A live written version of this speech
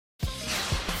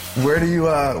Where do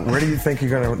you think you're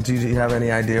gonna? Do you have any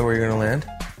idea where you're gonna land?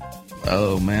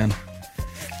 Oh man,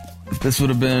 if this would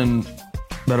have been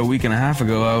about a week and a half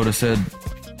ago, I would have said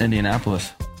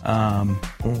Indianapolis.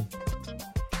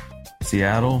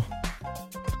 Seattle.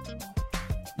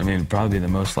 I mean, it'd probably be the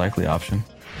most likely option.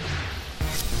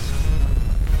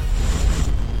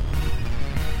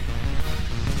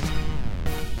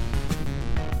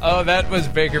 Oh, that was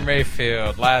Baker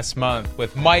Mayfield last month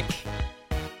with Mike,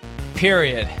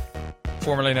 period,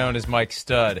 formerly known as Mike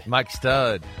Stud. Mike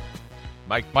Stud.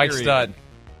 Mike Stud.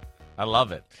 I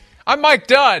love it. I'm Mike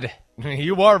Dud.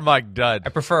 You are Mike Dud. I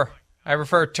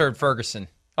prefer Turd Ferguson.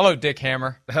 Hello, Dick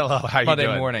Hammer. Hello, how you Monday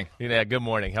doing? morning. Yeah, good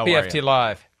morning. How are you? PFT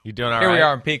Live. You doing all right? Here we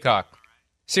are in Peacock.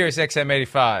 Sirius XM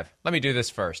 85. Let me do this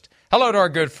first. Hello to our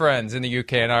good friends in the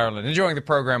UK and Ireland, enjoying the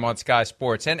program on Sky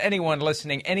Sports, and anyone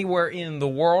listening anywhere in the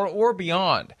world or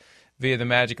beyond via the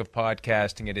magic of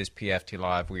podcasting. It is PFT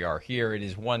Live. We are here. It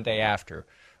is one day after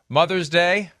Mother's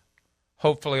Day.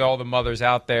 Hopefully all the mothers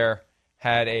out there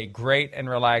had a great and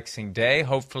relaxing day.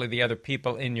 Hopefully the other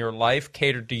people in your life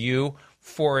catered to you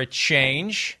for a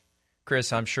change.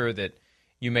 Chris, I'm sure that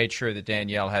you made sure that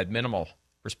Danielle had minimal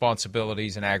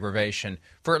responsibilities and aggravation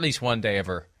for at least one day of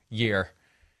her year.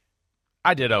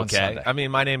 I did okay. I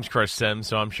mean, my name's Chris Sims,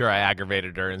 so I'm sure I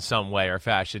aggravated her in some way or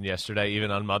fashion yesterday,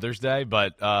 even on Mother's Day.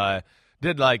 But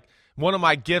did like one of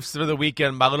my gifts for the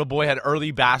weekend. My little boy had early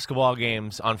basketball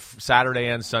games on Saturday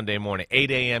and Sunday morning,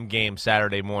 8 a.m. game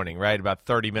Saturday morning, right, about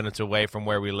 30 minutes away from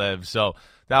where we live. So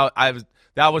that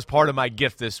was part of my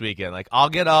gift this weekend. Like, I'll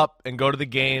get up and go to the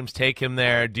games, take him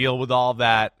there, deal with all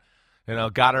that. You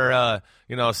know, got her a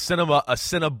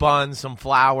Cinnabon, some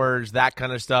flowers, that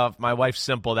kind of stuff. My wife's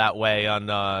simple that way on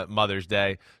Mother's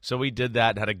Day, so we did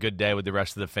that and had a good day with the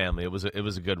rest of the family. It was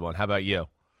a good one. How about you?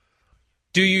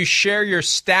 Do you share your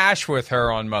stash with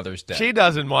her on Mother's Day? She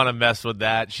doesn't want to mess with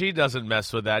that. She doesn't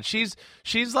mess with that. She's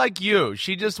like you.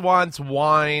 She just wants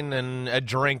wine and a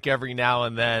drink every now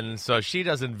and then, so she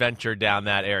doesn't venture down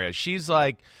that area. She's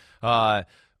like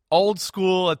old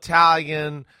school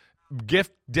Italian.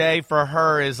 Gift day for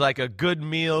her is like a good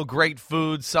meal, great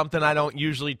food, something I don't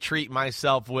usually treat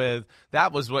myself with.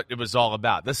 That was what it was all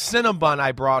about. The Cinnabon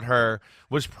I brought her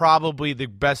was probably the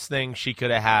best thing she could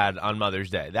have had on Mother's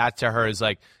Day. That to her is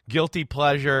like guilty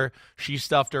pleasure. She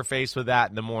stuffed her face with that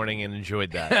in the morning and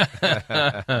enjoyed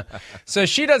that. So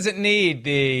she doesn't need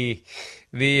the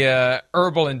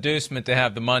herbal inducement to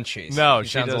have the munchies. No,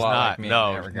 she does not. Like me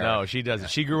No, she doesn't.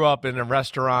 She grew up in a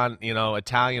restaurant,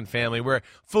 Italian family where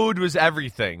food was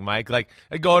everything, Mike. Like,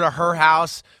 I go to her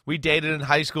house. We dated in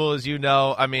high school, as you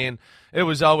know. I mean, it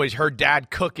was always her dad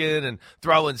cooking and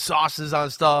throwing sauces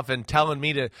on stuff and telling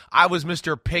me I was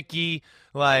Mr. Picky.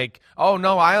 Like, oh,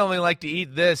 no, I only like to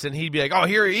eat this. And he'd be like, oh,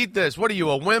 here, eat this. What are you,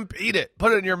 a wimp? Eat it.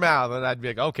 Put it in your mouth. And I'd be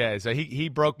like, okay. So he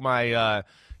broke my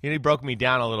he broke me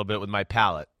down a little bit with my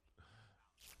palate.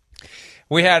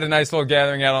 We had a nice little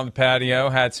gathering out on the patio,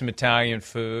 had some Italian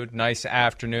food, nice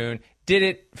afternoon. Did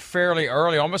it fairly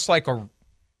early, almost like a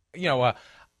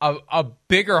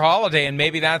bigger holiday, and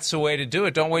maybe that's the way to do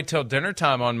it. Don't wait till dinner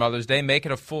time on Mother's Day. Make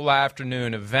it a full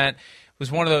afternoon event. It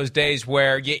was one of those days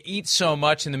where you eat so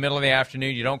much in the middle of the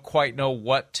afternoon, you don't quite know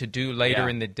what to do later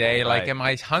in the day. Right. Like, am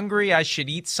I hungry? I should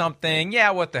eat something.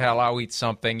 Yeah, what the hell? I'll eat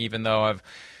something, even though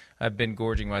I've been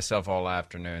gorging myself all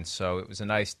afternoon. So it was a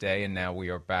nice day, and now we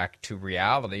are back to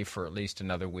reality for at least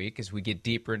another week as we get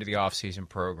deeper into the offseason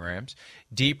programs,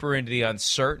 deeper into the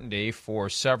uncertainty for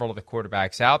several of the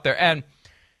quarterbacks out there. And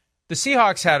the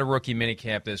Seahawks had a rookie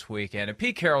minicamp this weekend, and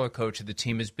Pete Carroll, the coach of the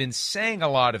team, has been saying a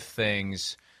lot of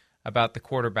things about the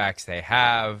quarterbacks they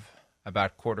have,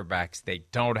 about quarterbacks they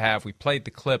don't have. We played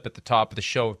the clip at the top of the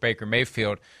show of Baker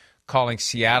Mayfield calling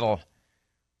Seattle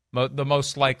the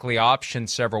most likely option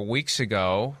several weeks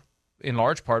ago, in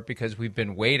large part because we've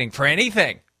been waiting for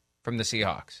anything from the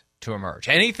Seahawks to emerge,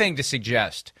 anything to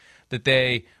suggest that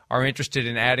they are interested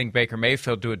in adding Baker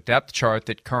Mayfield to a depth chart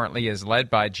that currently is led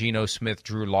by Geno Smith,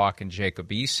 Drew Lock, and Jacob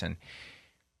Eason.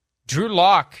 Drew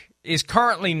Lock is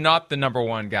currently not the number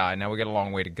one guy. Now, we got a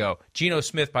long way to go. Geno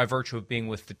Smith, by virtue of being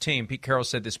with the team, Pete Carroll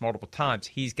said this multiple times,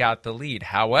 he's got the lead.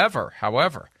 However,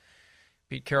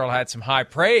 Pete Carroll had some high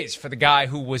praise for the guy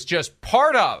who was just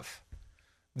part of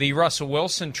the Russell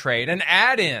Wilson trade, an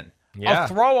add-in, a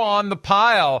throw on the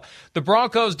pile. The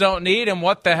Broncos don't need him.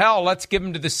 What the hell? Let's give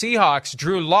him to the Seahawks.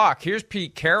 Drew Lock. Here's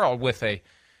Pete Carroll with a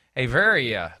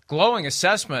very glowing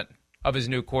assessment of his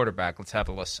new quarterback. Let's have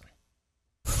a listen.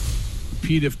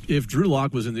 Pete, if Drew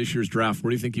Lock was in this year's draft, where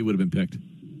do you think he would have been picked?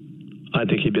 I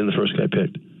think he'd been the first guy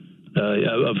picked.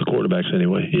 of the quarterbacks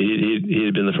anyway. He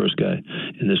had been the first guy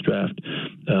in this draft.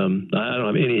 I don't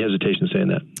have any hesitation saying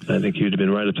that. I think he'd have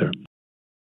been right up there.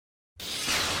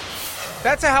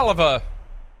 That's a hell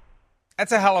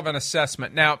of an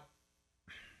assessment. Now,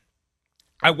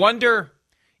 I wonder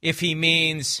if he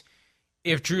means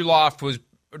if Drew Lock was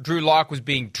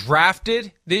being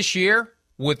drafted this year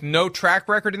with no track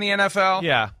record in the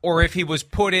NFL, or if he was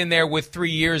put in there with 3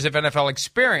 years of NFL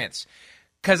experience.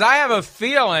 Because I have a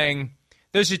feeling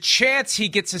there's a chance he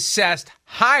gets assessed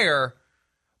higher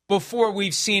before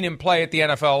we've seen him play at the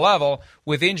NFL level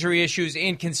with injury issues,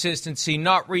 inconsistency,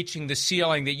 not reaching the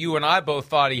ceiling that you and I both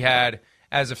thought he had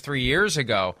as of 3 years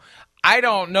ago. I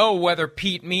don't know whether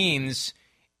Pete means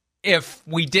if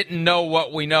we didn't know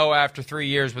what we know after 3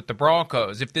 years with the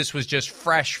Broncos, if this was just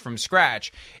fresh from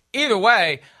scratch. Either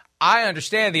way, I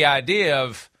understand the idea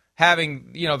of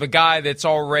having, the guy that's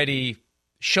already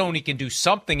shown he can do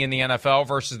something in the NFL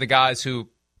versus the guys who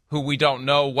we don't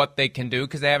know what they can do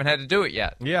because they haven't had to do it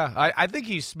yet. Yeah, I think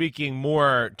he's speaking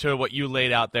more to what you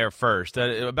laid out there first,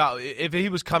 about if he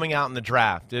was coming out in the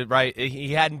draft, right?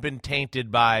 He hadn't been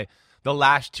tainted by the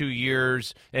last 2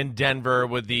 years in Denver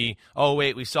with the, oh,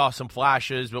 wait, we saw some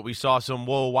flashes, but we saw some,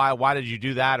 whoa, why did you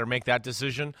do that or make that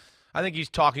decision? I think he's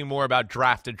talking more about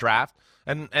draft to draft,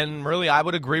 and really I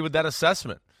would agree with that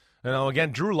assessment.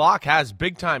 Again, Drew Lock has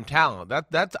big-time talent.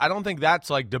 That's I don't think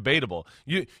that's, debatable.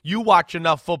 You watch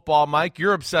enough football, Mike.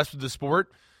 You're obsessed with the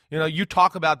sport. You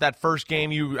talk about that first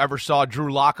game you ever saw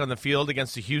Drew Lock on the field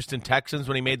against the Houston Texans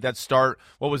when he made that start,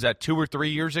 what was that, 2 or 3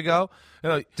 years ago?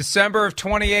 December of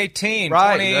 2018,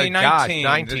 right, 2019.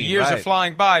 19, the years right. are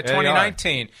flying by.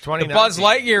 2019. The Buzz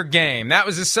Lightyear game. That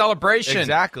was a celebration.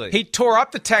 Exactly. He tore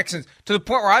up the Texans to the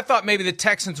point where I thought maybe the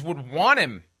Texans would want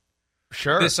him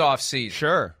this offseason.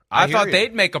 Sure. I thought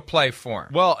they'd make a play for him.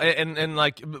 Well,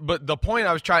 but the point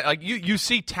I was trying, you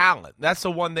see talent. That's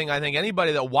the one thing I think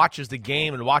anybody that watches the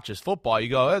game and watches football, you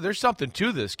go, oh, there's something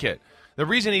to this kid. The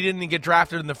reason he didn't get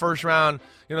drafted in the first round,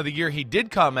 the year he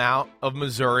did come out of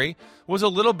Missouri, was a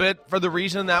little bit for the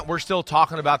reason that we're still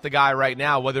talking about the guy right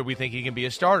now, whether we think he can be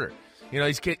a starter.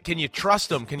 Can you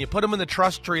trust him? Can you put him in the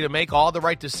trust tree to make all the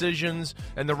right decisions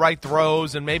and the right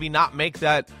throws and maybe not make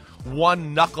that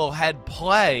one knucklehead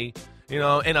play,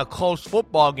 in a close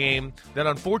football game that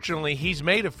unfortunately he's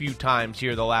made a few times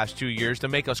here the last 2 years to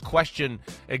make us question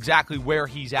exactly where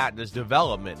he's at in his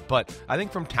development. But I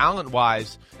think from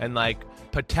talent-wise and,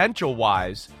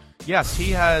 potential-wise, yes,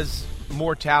 he has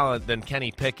more talent than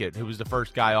Kenny Pickett, who was the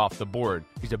first guy off the board.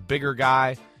 He's a bigger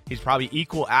guy. He's probably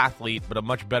equal athlete, but a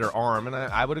much better arm. And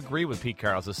I would agree with Pete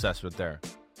Carroll's assessment there.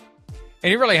 And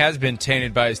he really has been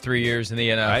tainted by his 3 years in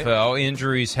the NFL. Right.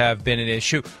 Injuries have been an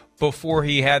issue. Before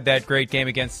he had that great game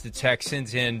against the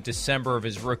Texans in December of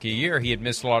his rookie year, he had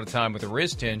missed a lot of time with a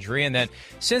wrist injury. And then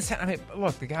since then,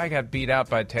 look, the guy got beat out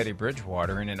by Teddy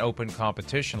Bridgewater in an open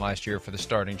competition last year for the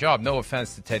starting job. No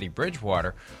offense to Teddy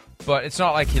Bridgewater, but it's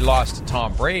not like he lost to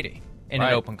Tom Brady in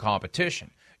an open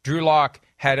competition. Drew Lock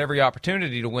had every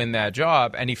opportunity to win that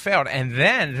job, and he failed. And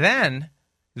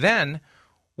then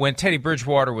when Teddy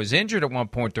Bridgewater was injured at one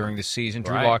point during the season,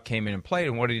 Drew Lock came in and played,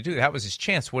 and what did he do? That was his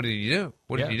chance. What did he do?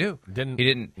 He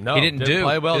didn't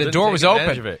play well. The door was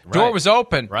open. Right. Door was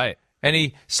open. Right. And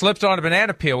he slipped on a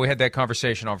banana peel. We had that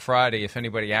conversation on Friday. If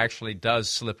anybody actually does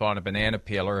slip on a banana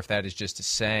peel, or if that is just a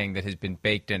saying that has been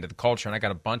baked into the culture. And I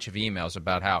got a bunch of emails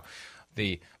about how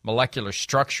the molecular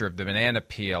structure of the banana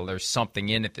peel, there's something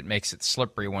in it that makes it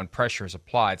slippery when pressure is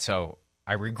applied. So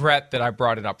I regret that I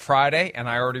brought it up Friday, and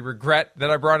I already regret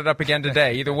that I brought it up again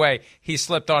today. Either way, he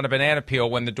slipped on a banana peel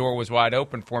when the door was wide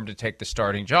open for him to take the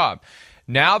starting job.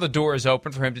 Now the door is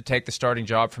open for him to take the starting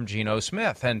job from Geno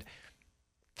Smith, and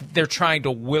they're trying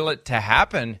to will it to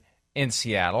happen in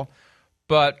Seattle.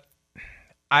 But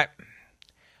and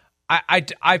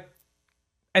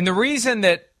the reason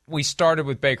that we started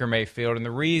with Baker Mayfield, and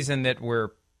the reason that we're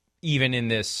even in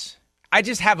this, I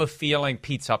just have a feeling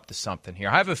Pete's up to something here.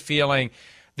 I have a feeling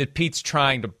that Pete's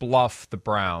trying to bluff the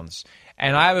Browns.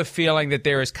 And I have a feeling that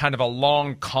there is kind of a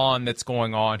long con that's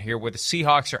going on here where the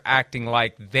Seahawks are acting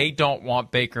like they don't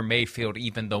want Baker Mayfield,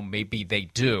 even though maybe they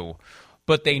do.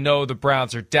 But they know the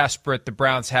Browns are desperate. The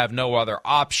Browns have no other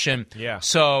option. Yeah.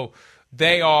 So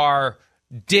they are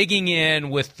digging in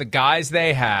with the guys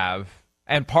they have.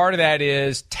 And part of that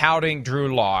is touting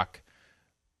Drew Lock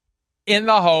in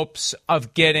the hopes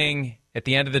of getting, at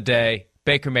the end of the day,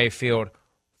 Baker Mayfield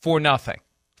for nothing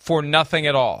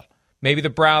at all. Maybe the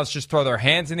Browns just throw their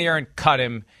hands in the air and cut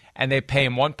him, and they pay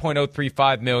him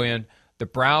 $1.035 million. The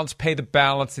Browns pay the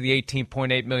balance of the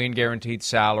 $18.8 million guaranteed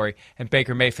salary, and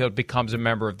Baker Mayfield becomes a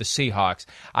member of the Seahawks.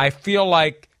 I feel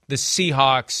like the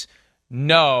Seahawks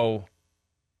know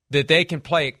that they can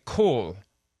play it cool.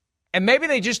 And maybe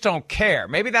they just don't care.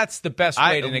 Maybe that's the best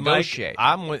way to negotiate.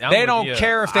 They don't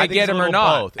care if they get him or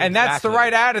not. Both. And that's the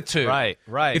right attitude. Right.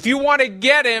 If you want to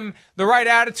get him, the right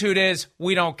attitude is,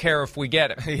 we don't care if we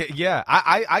get him. Yeah,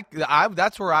 I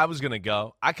that's where I was going to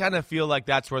go. I kind of feel like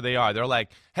that's where they are. They're like,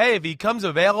 hey, if he comes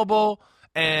available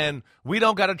and we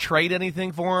don't got to trade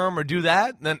anything for him or do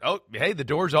that, then, hey, the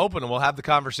door's open and we'll have the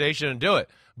conversation and do it.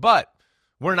 But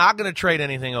we're not going to trade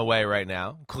anything away right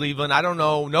now. Cleveland, I don't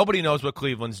know. Nobody knows what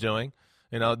Cleveland's doing.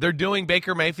 You know, they're doing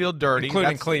Baker Mayfield dirty.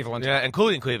 Including Cleveland. Yeah,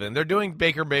 including Cleveland. They're doing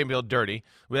Baker Mayfield dirty.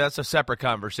 Well, that's a separate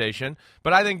conversation.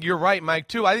 But I think you're right, Mike,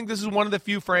 too. I think this is one of the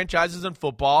few franchises in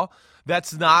football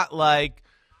that's not like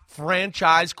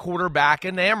franchise quarterback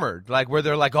enamored, like where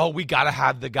they're like, oh, we got to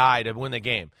have the guy to win the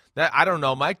game. That, I don't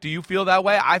know, Mike. Do you feel that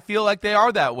way? I feel like they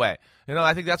are that way. You know,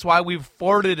 I think that's why we've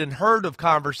forwarded and heard of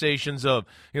conversations of,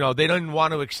 you know, they didn't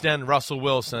want to extend Russell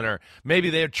Wilson, or maybe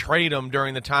they'd trade him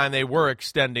during the time they were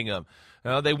extending him.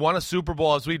 They won a Super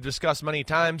Bowl, as we've discussed many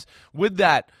times, with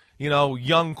that, you know,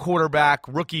 young quarterback,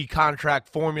 rookie contract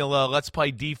formula, let's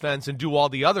play defense and do all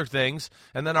the other things,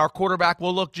 and then our quarterback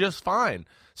will look just fine.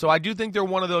 So I do think they're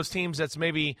one of those teams that's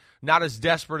maybe not as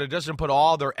desperate. It doesn't put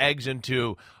all their eggs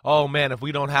into, oh, man, if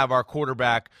we don't have our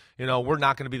quarterback, you know, we're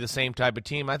not going to be the same type of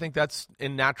team. I think that's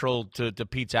natural to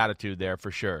Pete's attitude there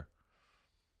for sure.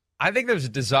 I think there's a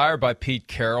desire by Pete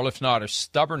Carroll, if not a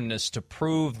stubbornness, to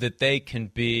prove that they can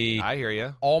be I hear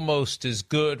you. Almost as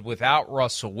good without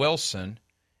Russell Wilson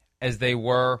as they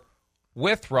were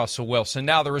with Russell Wilson.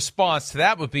 Now, the response to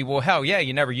that would be, well, hell yeah,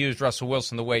 you never used Russell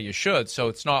Wilson the way you should, so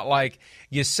it's not like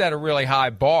you set a really high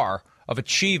bar of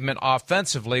achievement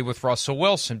offensively with Russell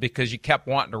Wilson because you kept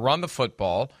wanting to run the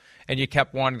football and you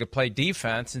kept wanting to play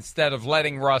defense instead of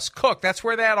letting Russ cook. That's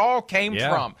where that all came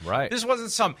from. Right. This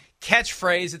wasn't some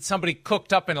catchphrase that somebody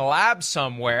cooked up in a lab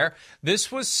somewhere.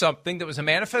 This was something that was a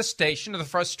manifestation of the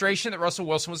frustration that Russell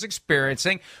Wilson was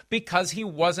experiencing because he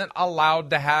wasn't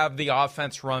allowed to have the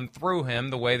offense run through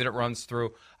him the way that it runs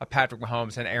through a Patrick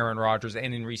Mahomes and Aaron Rodgers,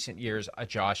 and in recent years, a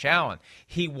Josh Allen.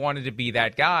 He wanted to be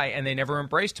that guy, and they never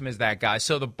embraced him as that guy.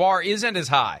 So the bar isn't as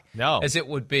high as it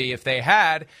would be if they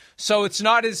had. So it's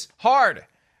not as hard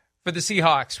for the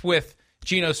Seahawks with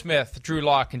Geno Smith, Drew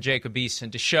Lock, and Jacob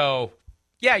Eason to show,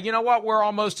 yeah, you know what, we're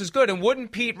almost as good. And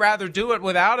wouldn't Pete rather do it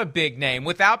without a big name,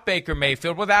 without Baker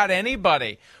Mayfield, without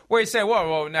anybody? Where you say,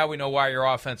 whoa, now we know why your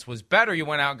offense was better. You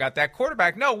went out and got that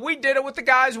quarterback. No, we did it with the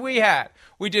guys we had.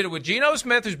 We did it with Geno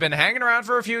Smith, who's been hanging around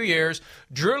for a few years.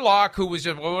 Drew Lock, who was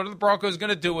just, what are the Broncos going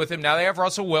to do with him? Now they have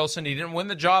Russell Wilson. He didn't win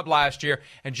the job last year.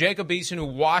 And Jacob Eason, who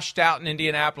washed out in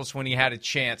Indianapolis when he had a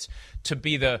chance to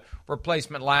be the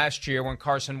replacement last year when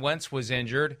Carson Wentz was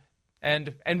injured.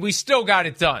 And we still got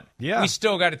it done. Yeah. We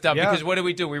still got it done because what did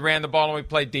we do? We ran the ball and we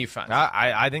played defense.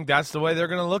 I think that's the way they're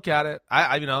going to look at it.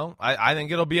 I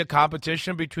think it'll be a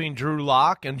competition between Drew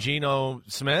Lock and Geno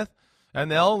Smith,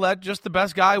 and they'll let just the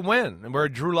best guy win. And where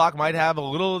Drew Lock might have a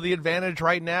little of the advantage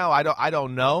right now, I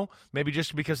don't know. Maybe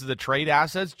just because of the trade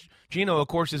assets. Geno, of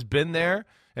course, has been there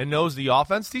and knows the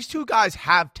offense. These two guys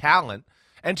have talent.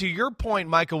 And to your point,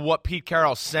 Michael, what Pete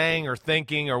Carroll's saying or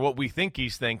thinking or what we think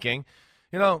he's thinking,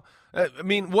 you know, I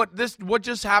mean, what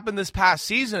just happened this past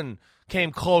season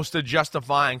came close to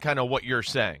justifying kind of what you're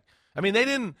saying. I mean, they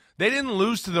didn't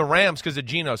lose to the Rams because of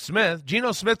Geno Smith.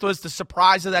 Geno Smith was the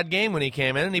surprise of that game when he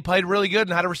came in, and he played really good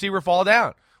and had a receiver fall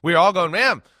down. We were all going,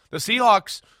 man, the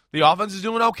Seahawks, the offense is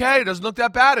doing okay. It doesn't look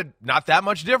that bad. Not that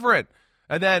much different.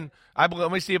 And then,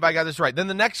 let me see if I got this right. Then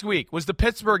the next week was the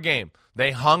Pittsburgh game.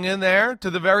 They hung in there to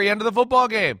the very end of the football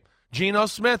game. Geno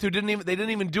Smith, they didn't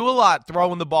even do a lot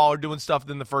throwing the ball or doing stuff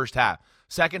in the first half.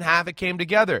 Second half, it came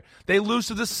together. They lose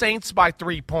to the Saints by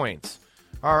 3 points,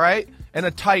 all right, in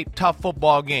a tight, tough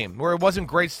football game where it wasn't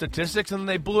great statistics, and then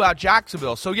they blew out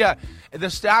Jacksonville. So, yeah, the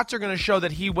stats are going to show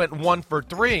that he went 1 for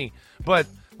 3, but,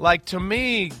 like, to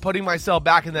me, putting myself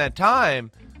back in that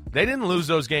time, they didn't lose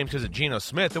those games because of Geno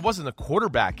Smith. It wasn't a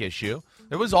quarterback issue.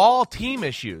 It was all team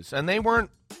issues, and they weren't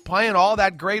playing all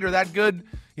that great or that good,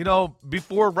 you know,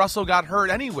 before Russell got hurt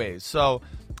anyways. So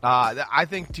I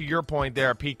think to your point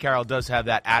there, Pete Carroll does have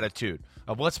that attitude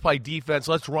of let's play defense,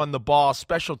 let's run the ball,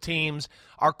 special teams.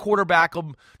 Our quarterback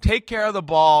will take care of the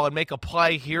ball and make a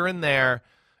play here and there,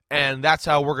 and that's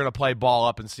how we're going to play ball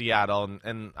up in Seattle.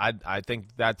 And I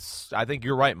think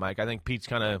you're right, Mike. I think Pete's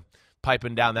kind of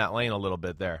piping down that lane a little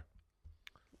bit there.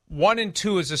 1 and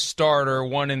 2 as a starter,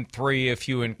 1 and 3 if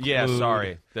you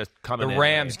include the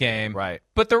Rams game. Right.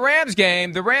 But the Rams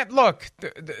game, the Rams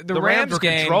were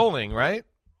game, controlling, right?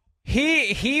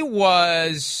 He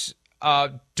was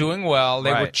doing well.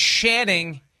 They were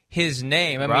chanting his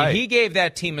name. I Right. mean, he gave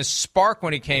that team a spark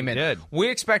when he came in. He did. We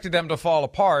expected them to fall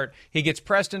apart. He gets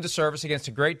pressed into service against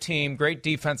a great team, great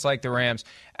defense like the Rams,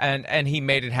 and he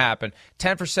made it happen.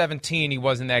 10 for 17 he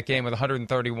was in that game with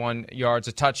 131 yards,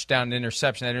 a touchdown, an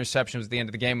interception. That interception was at the end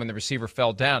of the game when the receiver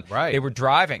fell down. Right. They were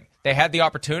driving. They had the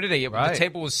opportunity. Right. The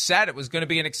table was set. It was going to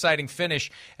be an exciting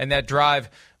finish, and that drive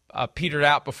petered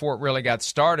out before it really got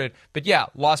started. But, yeah,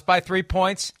 lost by 3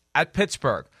 points at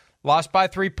Pittsburgh. Lost by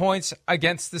 3 points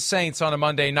against the Saints on a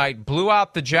Monday night. Blew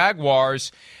out the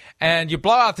Jaguars. And you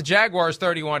blow out the Jaguars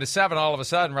 31-7, all of a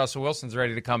sudden Russell Wilson's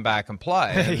ready to come back and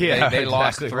play. And Yeah, they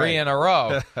lost exactly three right. in a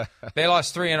row. They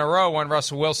lost 3 in a row when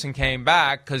Russell Wilson came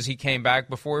back because he came back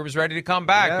before he was ready to come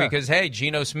back. Yeah. Because, hey,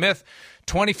 Geno Smith,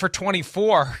 20 for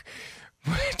 24.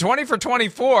 20 for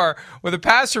 24 with a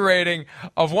passer rating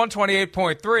of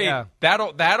 128.3. Yeah.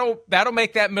 That'll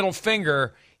make that middle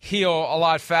finger heal a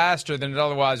lot faster than it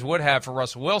otherwise would have for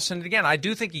Russell Wilson. And again, I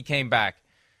do think he came back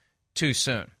too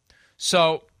soon.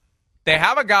 So they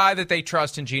have a guy that they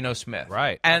trust in Geno Smith.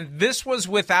 Right. And this was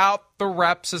without the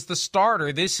reps as the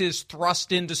starter. This is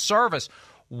thrust into service.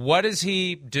 What does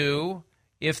he do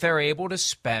if they're able to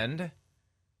spend?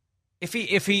 If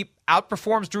he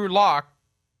outperforms Drew Lock,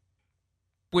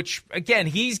 which, again,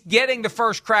 he's getting the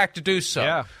first crack to do so.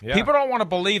 Yeah. People don't want to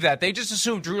believe that. They just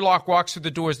assume Drew Lock walks through the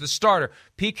door as the starter.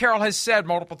 Pete Carroll has said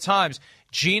multiple times,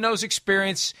 Geno's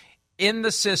experience in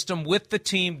the system with the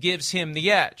team gives him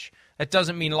the edge. That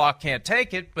doesn't mean Lock can't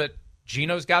take it, but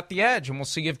Geno's got the edge, and we'll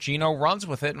see if Geno runs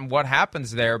with it and what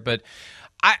happens there. But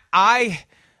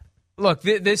look,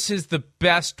 this is the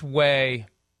best way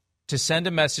to send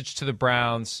a message to the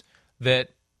Browns that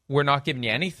we're not giving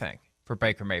you anything for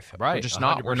Baker Mayfield. Right, We're just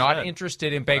not. 100%. We're not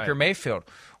interested in Baker Mayfield.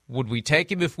 Would we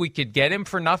take him if we could get him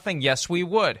for nothing? Yes, we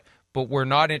would. But we're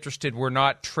not interested. We're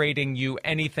not trading you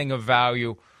anything of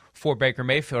value for Baker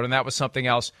Mayfield. And that was something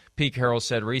else Pete Carroll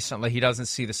said recently. He doesn't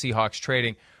see the Seahawks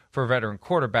trading for a veteran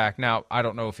quarterback. Now, I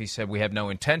don't know if he said we have no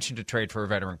intention to trade for a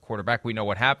veteran quarterback. We know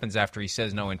what happens after he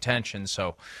says no intention.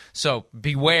 So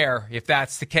beware if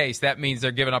that's the case. That means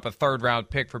they're giving up a third-round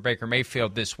pick for Baker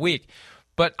Mayfield this week.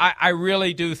 But I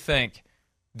really do think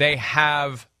they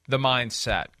have the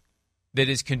mindset that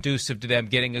is conducive to them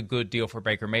getting a good deal for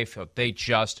Baker Mayfield. They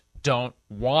just don't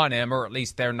want him, or at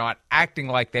least they're not acting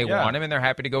like they want him, and they're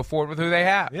happy to go forward with who they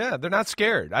have. Yeah, they're not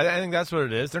scared. I think that's what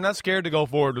it is. They're not scared to go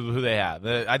forward with who they have.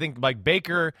 I think, like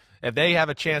Baker, if they have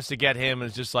a chance to get him,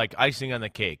 it's just like icing on the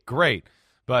cake. Great.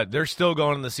 But they're still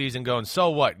going in the season going,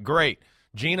 so what? Great.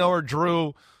 Geno or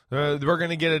Drew, we're going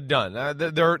to get it done.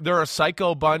 They're a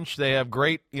psycho bunch. They have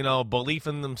great, belief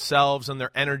in themselves and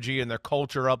their energy and their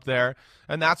culture up there,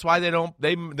 and that's why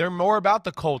they're more about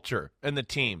the culture and the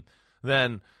team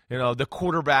than the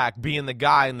quarterback being the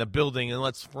guy in the building and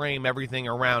let's frame everything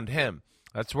around him.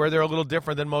 That's where they're a little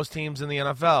different than most teams in the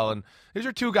NFL. And these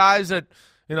are two guys that,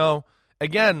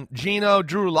 again, Geno,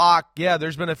 Drew Lock. Yeah,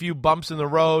 there's been a few bumps in the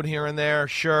road here and there,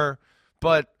 sure,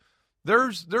 but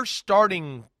there's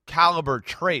starting caliber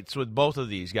traits with both of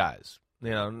these guys.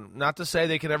 Not to say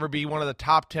they could ever be one of the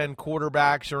top 10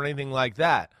 quarterbacks or anything like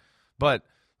that, but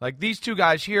like these two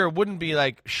guys here wouldn't be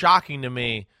like shocking to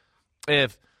me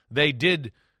if they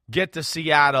did get to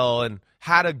Seattle and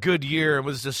had a good year and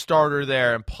was the starter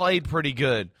there and played pretty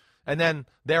good. And then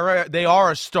they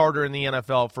are a starter in the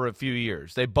NFL for a few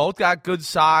years. They both got good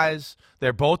size.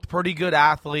 They're both pretty good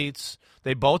athletes.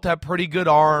 They both have pretty good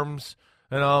arms.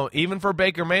 Even for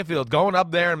Baker Mayfield, going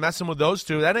up there and messing with those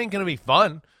two, that ain't going to be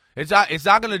fun. It's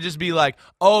not going to just be like,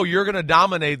 oh, you're going to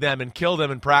dominate them and kill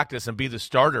them in practice and be the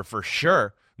starter for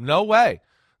sure. No way.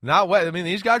 Not way. I mean,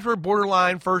 these guys were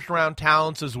borderline first-round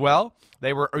talents as well.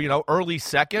 They were, early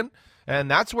second, and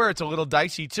that's where it's a little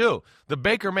dicey too. The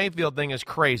Baker Mayfield thing is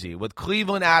crazy. With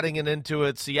Cleveland adding it into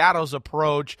it, Seattle's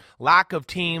approach, lack of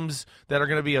teams that are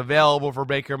going to be available for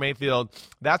Baker Mayfield,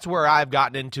 that's where I've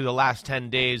gotten into the last 10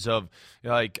 days of,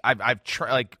 I've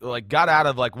got out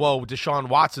of like, whoa, Deshaun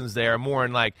Watson's there, more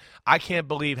in like, I can't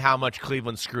believe how much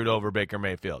Cleveland screwed over Baker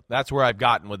Mayfield. That's where I've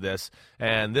gotten with this,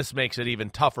 and this makes it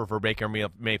even tougher for Baker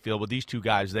Mayfield with these two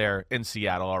guys there in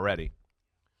Seattle already.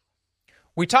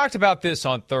 We talked about this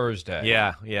on Thursday.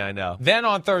 Yeah, I know. Then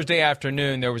on Thursday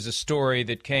afternoon, there was a story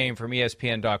that came from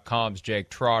ESPN.com's Jake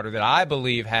Trotter that I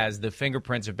believe has the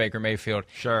fingerprints of Baker Mayfield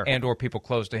and or people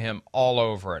close to him all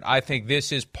over it. I think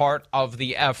this is part of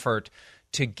the effort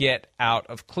to get out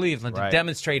of Cleveland, to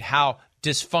demonstrate how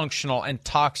dysfunctional and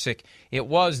toxic it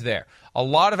was there. A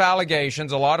lot of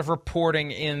allegations, a lot of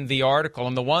reporting in the article,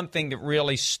 and the one thing that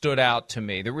really stood out to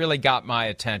me, that really got my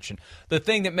attention, the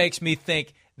thing that makes me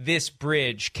think this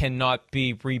bridge cannot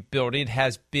be rebuilt. It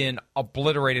has been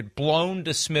obliterated, blown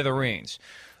to smithereens.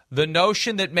 The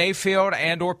notion that Mayfield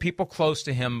and or people close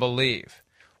to him believe,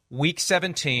 Week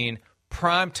 17,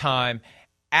 prime time,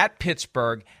 at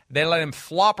Pittsburgh, they let him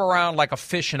flop around like a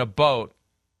fish in a boat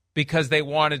because they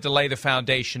wanted to lay the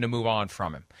foundation to move on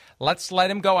from him. Let's let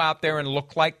him go out there and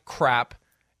look like crap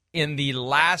in the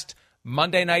last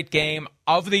Monday night game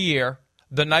of the year,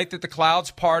 the night that the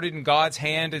clouds parted and God's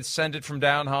hand descended from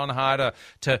down on high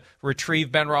to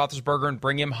retrieve Ben Roethlisberger and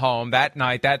bring him home. That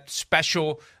night, that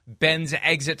special Ben's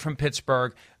exit from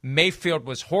Pittsburgh, Mayfield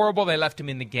was horrible. They left him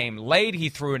in the game late. He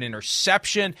threw an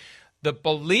interception. The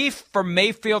belief from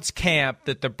Mayfield's camp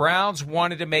that the Browns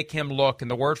wanted to make him look, and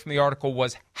the word from the article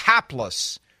was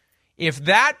hapless. If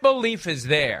that belief is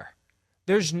there,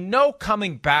 there's no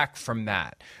coming back from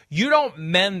that. You don't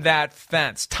mend that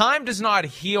fence. Time does not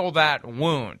heal that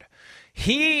wound.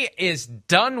 He is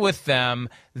done with them.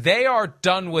 They are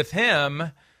done with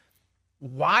him.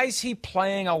 Why is he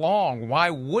playing along? Why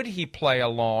would he play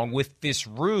along with this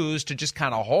ruse to just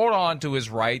kind of hold on to his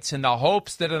rights in the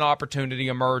hopes that an opportunity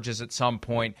emerges at some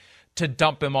point to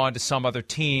dump him onto some other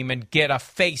team and get a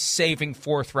face-saving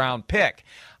fourth-round pick?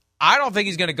 I don't think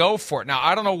he's going to go for it. Now,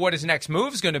 I don't know what his next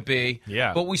move is going to be,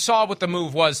 but we saw what the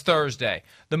move was Thursday.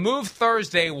 The move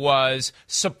Thursday was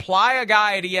supply a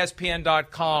guy at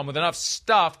ESPN.com with enough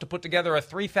stuff to put together a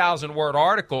 3,000-word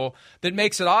article that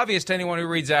makes it obvious to anyone who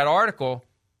reads that article,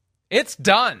 it's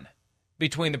done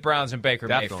between the Browns and Baker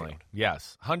Mayfield.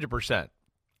 Yes, 100%.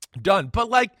 Done.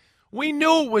 But, we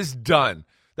knew it was done.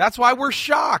 That's why we're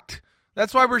shocked.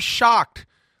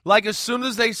 Like, as soon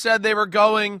as they said they were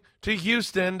going to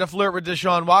Houston to flirt with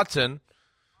Deshaun Watson,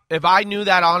 if I knew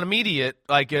that on immediate,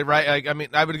 I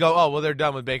would go, oh, well, they're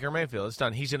done with Baker Mayfield. It's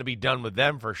done. He's going to be done with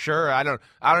them for sure. I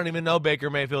don't even know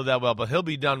Baker Mayfield that well, but he'll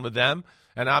be done with them.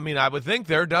 And, I would think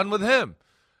they're done with him.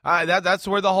 That's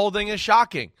where the whole thing is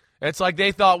shocking. It's like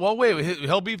they thought, well, wait,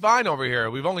 he'll be fine over here.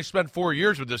 We've only spent 4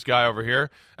 years with this guy over here.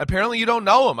 Apparently you don't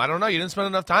know him. I don't know. You didn't spend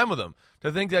enough time with him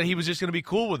to think that he was just going to be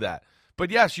cool with that.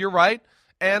 But, yes, you're right.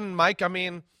 And, Mike,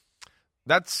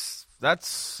 that's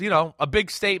a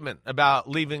big statement about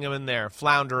leaving him in there,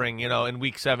 floundering, in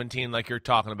Week 17 like you're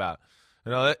talking about.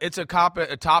 It's a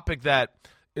topic that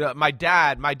my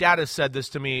dad has said this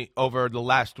to me over the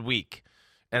last week,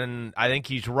 and I think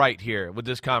he's right here with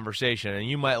this conversation, and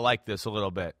you might like this a little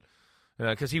bit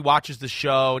because he watches the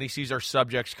show and he sees our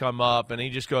subjects come up, and he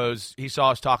just goes, he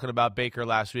saw us talking about Baker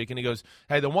last week, and he goes,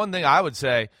 hey, the one thing I would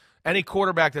say, any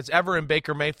quarterback that's ever in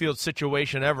Baker Mayfield's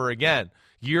situation ever again,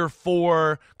 year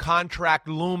 4, contract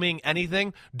looming,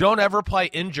 anything, don't ever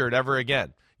play injured ever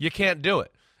again. You can't do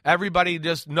it. Everybody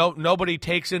nobody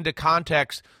takes into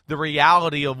context the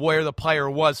reality of where the player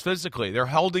was physically. They're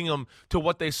holding him to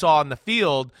what they saw on the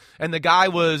field, and the guy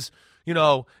was,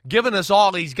 giving us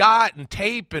all he's got and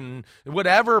tape and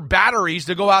whatever batteries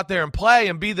to go out there and play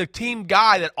and be the team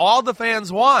guy that all the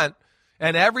fans want.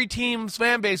 And every team's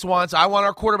fan base wants, I want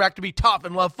our quarterback to be tough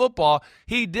and love football.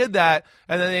 He did that,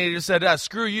 and then they just said,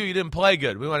 screw you, you didn't play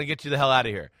good. We want to get you the hell out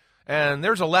of here. And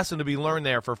there's a lesson to be learned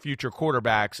there for future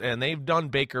quarterbacks, and they've done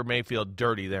Baker Mayfield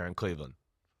dirty there in Cleveland.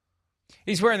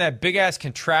 He's wearing that big-ass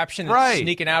contraption that's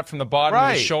sneaking out from the bottom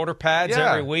of his shoulder pads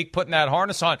every week, putting that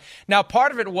harness on. Now,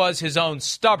 part of it was his own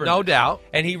stubbornness. No doubt.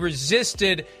 And he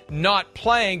resisted not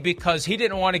playing because he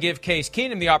didn't want to give Case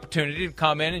Keenum the opportunity to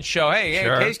come in and show, hey,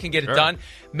 Case can get it done.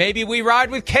 Maybe we ride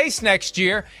with Case next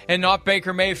year and not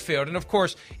Baker Mayfield. And, of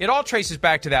course, it all traces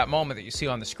back to that moment that you see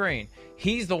on the screen.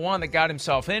 He's the one that got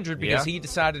himself injured because he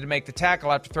decided to make the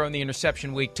tackle after throwing the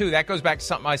interception week 2. That goes back to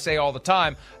something I say all the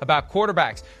time about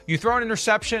quarterbacks. You throw an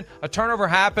interception, a turnover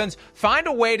happens, find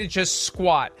a way to just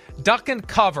squat, duck and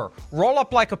cover, roll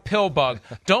up like a pill bug.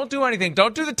 Don't do anything.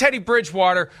 Don't do the Teddy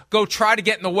Bridgewater, go try to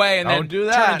get in the way and then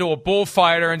turn into a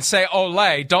bullfighter and say,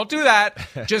 Olay. Don't do that.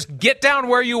 Just get down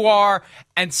where you are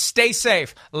and stay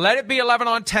safe. Let it be 11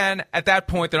 on 10 at that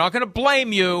point. They're not going to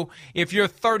blame you if you're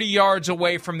 30 yards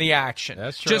away from the action.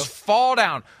 That's true. Just fall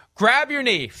down. Grab your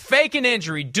knee. Fake an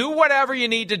injury. Do whatever you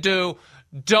need to do.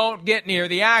 Don't get near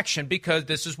the action because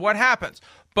this is what happens.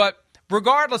 But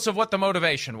regardless of what the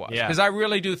motivation was, because I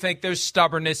really do think there's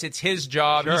stubbornness. It's his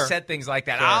job. He said things like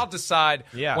that. I'll decide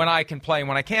when I can play and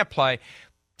when I can't play.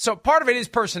 So part of it is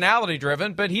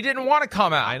personality-driven, but he didn't want to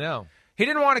come out. I know. He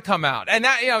didn't want to come out. And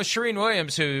that, Shereen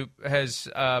Williams, who has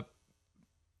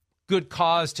good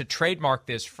cause to trademark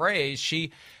this phrase,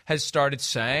 she has started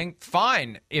saying,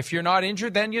 fine, if you're not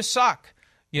injured, then you suck.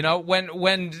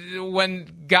 When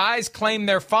guys claim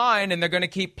they're fine and they're going to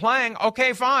keep playing,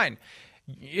 okay, fine.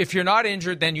 If you're not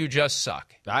injured, then you just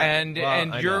suck.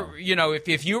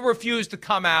 If you refuse to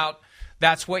come out,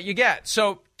 that's what you get.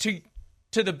 So to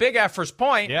the Big Effer's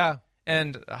point,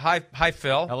 And hi,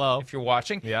 Phil. Hello. If you're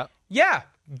watching. Yeah. Yeah.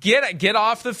 Get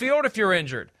off the field if you're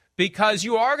injured, because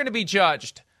you are going to be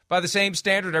judged by the same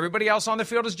standard everybody else on the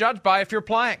field is judged by if you're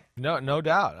playing. No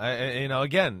doubt.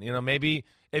 Maybe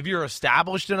if you're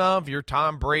established enough, you're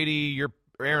Tom Brady, you're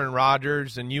Aaron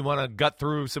Rodgers, and you want to gut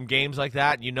through some games like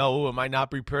that, and it might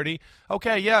not be pretty.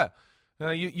 Okay, yeah.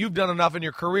 You've done enough in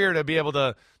your career to be able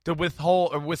to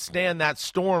withstand that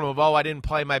storm of, I didn't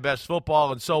play my best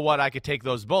football, and so what, I could take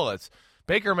those bullets.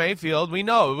 Baker Mayfield, we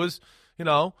know it was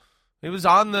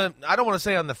on the, I don't want to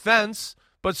say on the fence,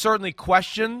 but certainly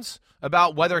questions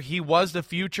about whether he was the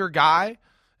future guy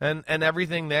and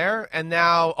everything there. And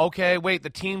now, okay, wait, the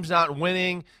team's not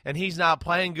winning and he's not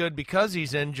playing good because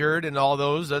he's injured and all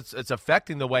those. It's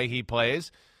affecting the way he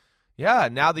plays. Yeah,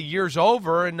 now the year's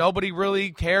over and nobody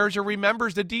really cares or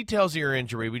remembers the details of your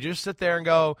injury. We just sit there and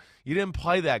go, you didn't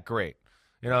play that great.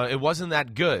 It wasn't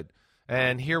that good.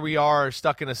 And here we are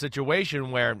stuck in a situation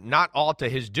where, not all to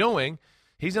his doing,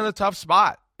 he's in a tough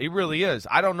spot. He really is.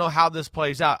 I don't know how this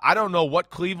plays out. I don't know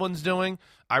what Cleveland's doing.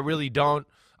 I really don't.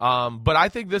 But I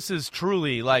think this is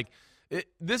truly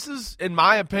this is, in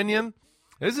my opinion,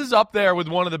 this is up there with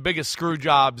one of the biggest screw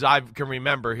jobs I can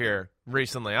remember here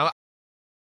recently.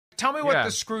 Tell me what the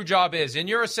screw job is in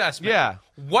your assessment. Yeah.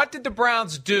 What did the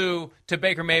Browns do to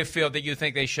Baker Mayfield that you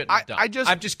think they shouldn't have done?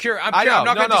 I'm just curious. I know. I'm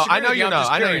not going to disagree I know with you know.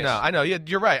 I know you know. I know.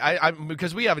 You're right. I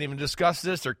because we haven't even discussed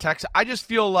this or text. I just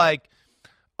feel like,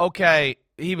 okay,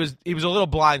 he was a little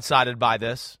blindsided by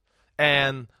this,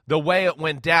 and the way it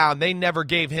went down, they never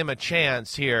gave him a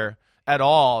chance here at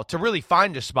all to really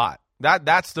find a spot.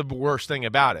 That's the worst thing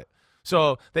about it.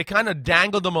 So they kind of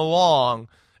dangled him along,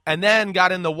 and then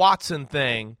got in the Watson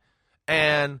thing,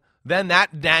 and then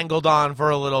that dangled on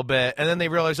for a little bit, and then they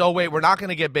realized, oh, wait, we're not going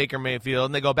to get Baker Mayfield,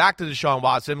 and they go back to Deshaun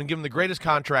Watson and give him the greatest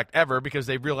contract ever because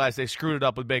they realized they screwed it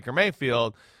up with Baker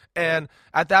Mayfield. And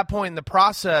at that point in the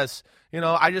process,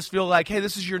 I just feel like, hey,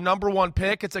 this is your number one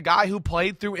pick. It's a guy who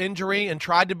played through injury and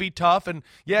tried to be tough, and,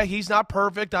 yeah, he's not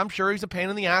perfect. I'm sure he's a pain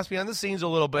in the ass behind the scenes a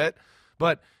little bit,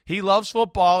 but he loves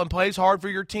football and plays hard for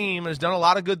your team and has done a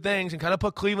lot of good things and kind of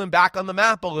put Cleveland back on the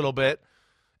map a little bit.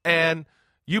 And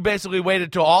you basically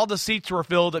waited till all the seats were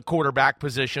filled at quarterback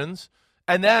positions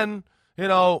and then,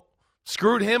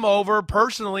 screwed him over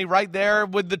personally right there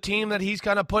with the team that he's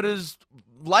kind of put his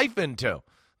life into.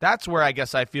 That's where I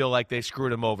guess I feel like they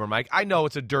screwed him over, Mike. I know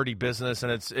it's a dirty business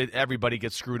and everybody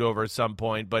gets screwed over at some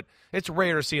point, but it's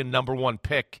rare to see a number one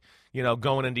pick,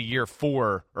 going into year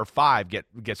 4 or 5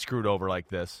 get screwed over like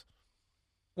this.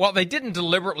 Well, they didn't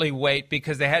deliberately wait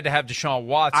because they had to have Deshaun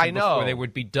Watson before they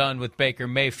would be done with Baker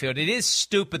Mayfield. It is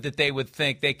stupid that they would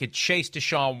think they could chase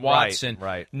Deshaun Watson,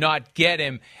 not get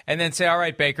him, and then say, all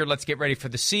right, Baker, let's get ready for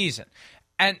the season.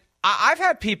 And I've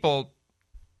had people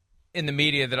in the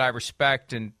media that I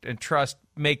respect and trust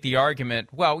make the argument,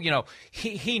 well,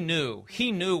 he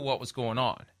knew what was going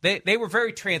on. They were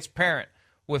very transparent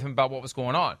with him about what was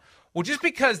going on. Well, just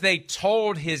because they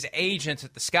told his agents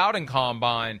at the scouting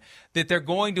combine that they're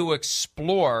going to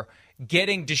explore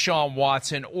getting Deshaun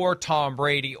Watson or Tom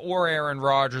Brady or Aaron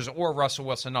Rodgers or Russell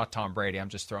Wilson, not Tom Brady, I'm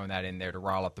just throwing that in there to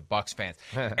rile up the Bucs fans.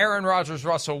 Aaron Rodgers,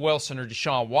 Russell Wilson, or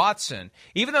Deshaun Watson,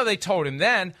 even though they told him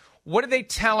then, what did they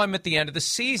tell him at the end of the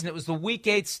season? It was the Week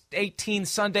 18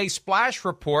 Sunday Splash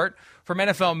report from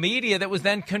NFL Media that was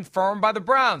then confirmed by the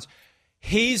Browns.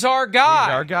 He's our guy.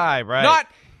 He's our guy, right.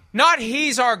 Not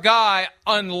he's our guy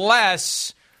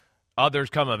unless others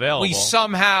come available. We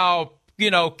somehow,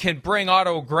 can bring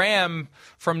Otto Graham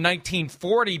from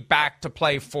 1940 back to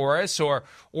play for us, or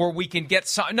we can get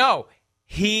some. No,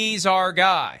 he's our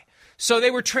guy. So they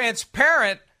were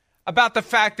transparent about the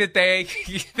fact that they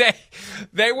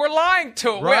were lying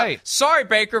to him. Right. Well, sorry,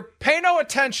 Baker, pay no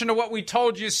attention to what we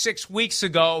told you 6 weeks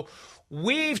ago.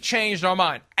 We've changed our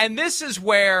mind. And this is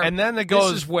where... And then it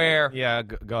goes... This is where... Yeah,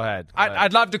 go ahead.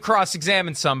 I'd love to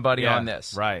cross-examine somebody on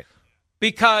this. Right.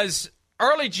 Because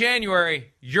early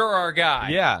January, you're our guy.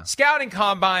 Yeah. Scouting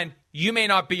combine, you may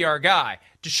not be our guy.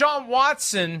 Deshaun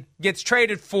Watson gets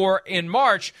traded for in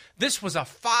March. This was a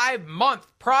 5-month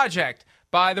project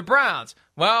by the Browns.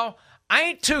 Well, I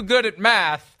ain't too good at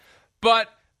math, but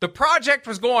the project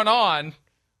was going on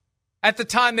at the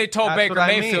time they told Baker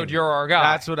Mayfield, you're our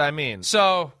guy. That's what I mean.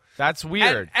 So that's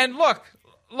weird. And look,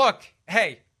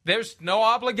 hey, there's no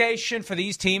obligation for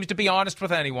these teams to be honest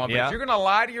with anyone. But if you're going to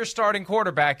lie to your starting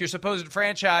quarterback, your supposed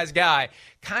franchise guy,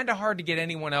 kind of hard to get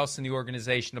anyone else in the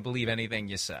organization to believe anything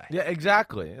you say. Yeah,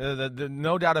 exactly.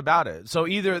 No doubt about it. So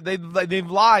either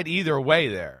they've lied either way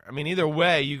there. I mean, either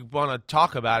way you want to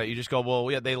talk about it, you just go,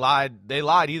 well, yeah, they lied. They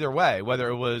lied either way, whether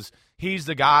it was he's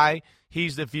the guy,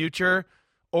 he's the future,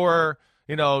 or,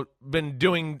 been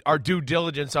doing our due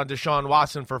diligence on Deshaun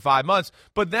Watson for 5 months.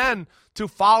 But then to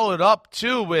follow it up,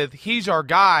 too, with he's our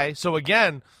guy. So,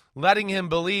 again, letting him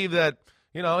believe that,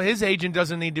 his agent they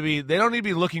don't need to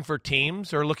be looking for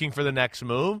teams or looking for the next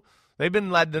move. They've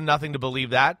been led to nothing to believe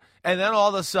that. And then all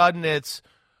of a sudden it's,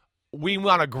 we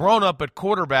want a grown-up at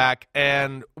quarterback,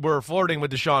 and we're flirting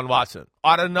with Deshaun Watson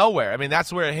out of nowhere. I mean,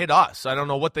 that's where it hit us. I don't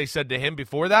know what they said to him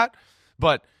before that.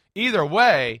 But either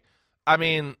way, I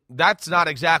mean, that's not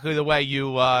exactly the way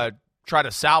you try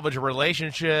to salvage a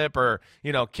relationship or,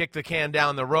 kick the can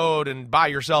down the road and buy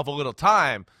yourself a little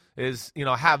time is,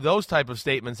 have those type of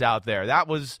statements out there. That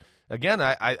was, again,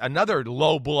 another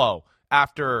low blow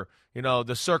after,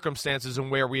 the circumstances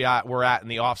and where we're at in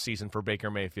the offseason for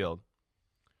Baker Mayfield.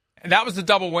 And that was the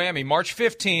double whammy. March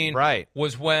 15 right.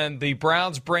 was when the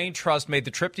Browns Brain Trust made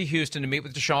the trip to Houston to meet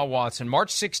with Deshaun Watson. March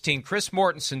 16, Chris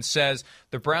Mortensen says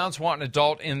the Browns want an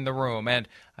adult in the room. And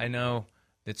I know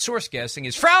that source guessing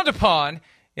is frowned upon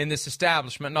in this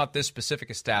establishment, not this specific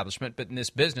establishment, but in this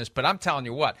business. But I'm telling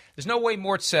you what, there's no way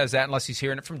Mort says that unless he's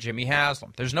hearing it from Jimmy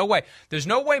Haslam. There's no way. There's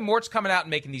no way Mort's coming out and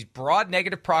making these broad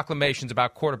negative proclamations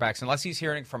about quarterbacks unless he's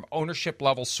hearing it from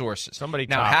ownership-level sources. Somebody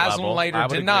now, top Haslam level. later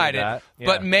denied it, Yeah.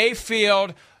 but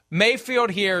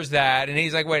Mayfield hears that, and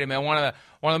he's like, wait a minute, one of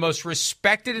the most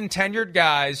respected and tenured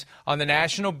guys on the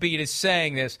national beat is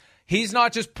saying this. He's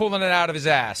not just pulling it out of his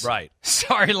ass. Right.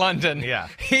 Sorry, London. Yeah.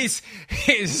 He's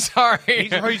sorry.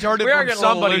 He's heard it from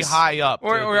somebody high up. We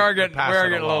are getting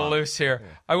a little loose here. Yeah.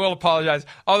 I will apologize.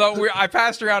 Although I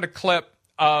passed around a clip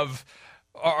of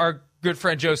our good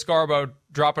friend Joe Scarborough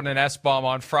dropping an S-bomb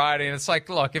on Friday, and it's like,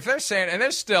 look, if they're saying, and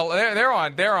they're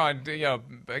on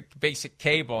basic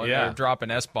cable, and they're dropping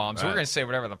S-bombs, right. We're going to say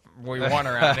whatever we want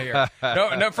around here.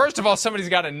 No. First of all, somebody's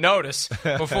got to notice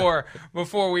before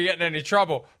we get in any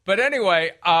trouble. But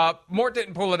anyway, Mort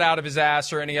didn't pull it out of his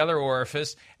ass or any other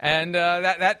orifice, and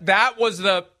that was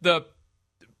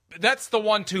that's the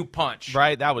 1-2 punch.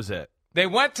 Right, that was it. They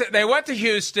went to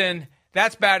Houston.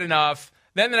 That's bad enough.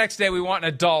 Then the next day, we want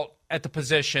an adult at the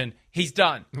position. He's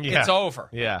done. Yeah. It's over.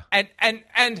 Yeah.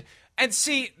 And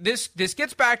see, this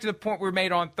gets back to the point we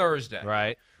made on Thursday.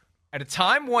 Right. At a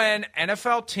time when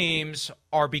NFL teams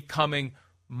are becoming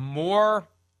more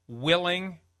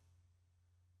willing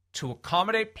to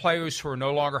accommodate players who are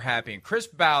no longer happy. And Chris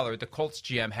Ballard, the Colts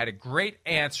GM, had a great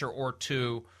answer or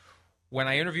two when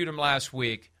I interviewed him last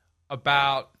week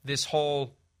about this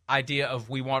whole idea of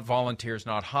we want volunteers,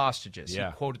 not hostages.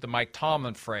 Yeah. He quoted the Mike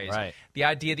Tomlin phrase, right. The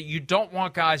idea that you don't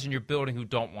want guys in your building who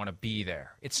don't want to be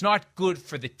there. It's not good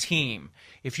for the team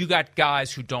if you got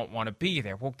guys who don't want to be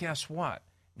there. Well, guess what?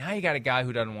 Now you got a guy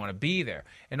who doesn't want to be there.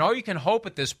 And all you can hope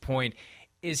at this point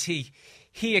is he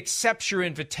accepts your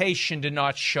invitation to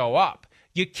not show up.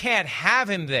 You can't have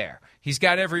him there. He's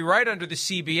got every right under the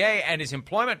CBA and his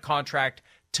employment contract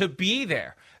to be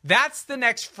there. That's the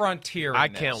next frontier. I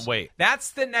can't wait.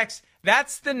 That's the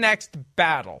next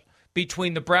battle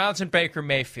between the Browns and Baker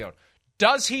Mayfield.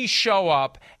 Does he show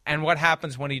up, and what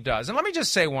happens when he does? And let me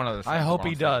just say one other thing. I hope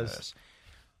he does.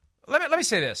 Let me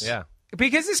say this. Yeah.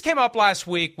 Because this came up last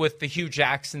week with the Hugh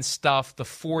Jackson stuff, the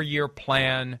 4-year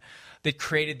plan that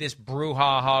created this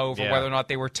brouhaha over whether or not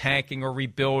they were tanking or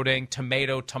rebuilding,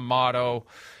 tomato.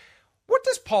 What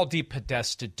does Paul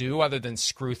DePodesta do other than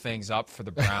screw things up for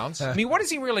the Browns? I mean, what does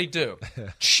he really do?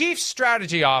 Chief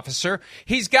strategy officer.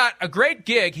 He's got a great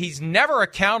gig. He's never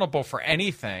accountable for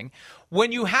anything.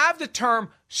 When you have the term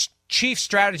chief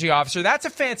strategy officer, that's a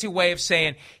fancy way of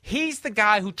saying he's the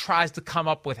guy who tries to come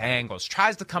up with angles,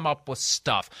 tries to come up with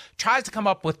stuff, tries to come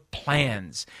up with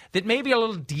plans that may be a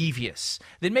little devious,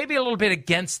 that may be a little bit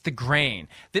against the grain,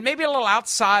 that may be a little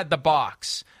outside the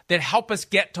box, that help us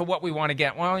get to what we want to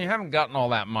get. Well, you haven't gotten all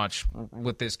that much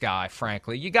with this guy,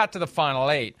 frankly. You got to the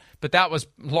final 8, but that was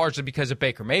largely because of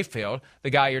Baker Mayfield, the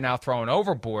guy you're now throwing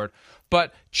overboard.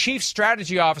 But Chief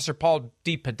Strategy Officer Paul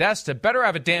DePodesta better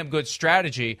have a damn good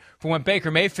strategy for when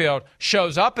Baker Mayfield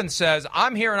shows up and says,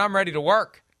 I'm here and I'm ready to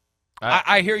work.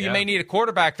 I hear you may need a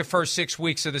quarterback the first 6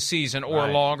 weeks of the season or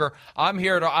longer. I'm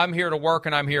here to work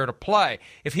and I'm here to play.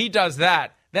 If he does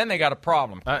that, then they got a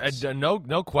problem.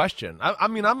 No question. I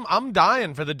mean, I'm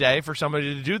dying for the day for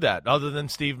somebody to do that. Other than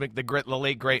the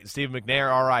late great Steve McNair,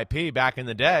 R.I.P. back in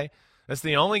the day, that's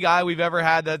the only guy we've ever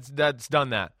had that's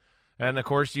done that. And of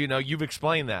course, you've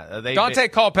explained that. Dante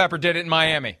Culpepper did it in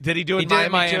Miami. Did he do it? He did it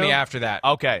in Miami too? After that.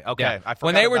 Okay. Yeah.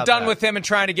 When they were done with him and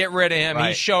trying to get rid of him,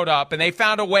 he showed up, and they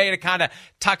found a way to kind of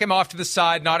tuck him off to the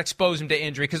side, not expose him to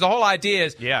injury. Because the whole idea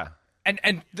is,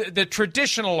 And the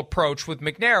traditional approach with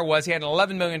McNair was he had an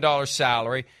 $11 million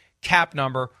salary, cap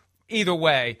number. Either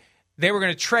way, they were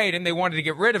going to trade him. They wanted to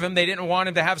get rid of him. They didn't want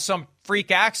him to have some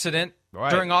freak accident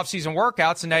during offseason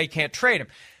workouts, and now you can't trade him.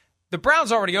 The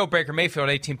Browns already owe Baker Mayfield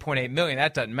 $18.8 million.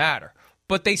 That doesn't matter.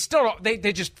 But they still they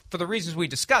just, for the reasons we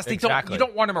discussed, you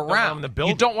don't want him around.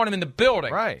 You don't want him in the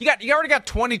building. Right. You already got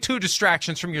 22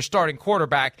 distractions from your starting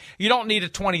quarterback. You don't need a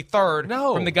 23rd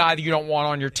from the guy that you don't want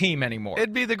on your team anymore.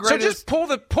 It'd be the greatest. So just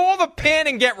pull the pin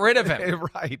and get rid of him.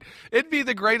 Right. It'd be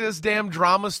the greatest damn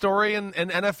drama story in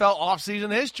NFL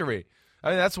offseason history. I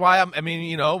mean, that's why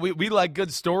we like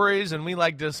good stories and we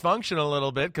like dysfunction a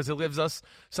little bit because it gives us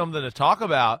something to talk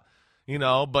about,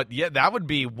 But yeah, that would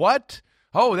be what.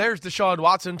 Oh, there's Deshaun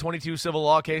Watson, 22 civil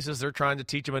law cases. They're trying to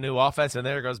teach him a new offense, and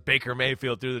there goes Baker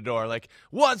Mayfield through the door. Like,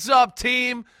 what's up,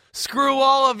 team? Screw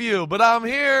all of you, but I'm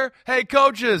here. Hey,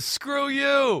 coaches, screw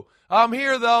you. I'm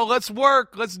here, though. Let's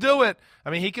work. Let's do it. I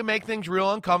mean, he can make things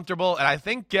real uncomfortable, and I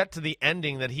think get to the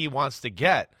ending that he wants to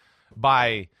get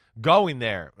by going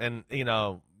there and,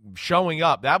 showing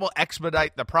up. That will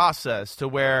expedite the process to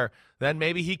where then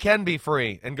maybe he can be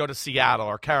free and go to Seattle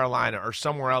or Carolina or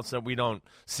somewhere else that we don't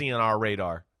see on our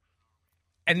radar.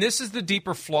 And this is the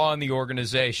deeper flaw in the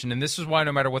organization, and this is why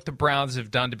no matter what the Browns have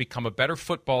done to become a better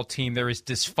football team, there is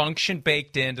dysfunction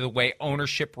baked into the way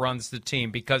ownership runs the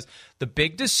team, because the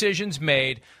big decisions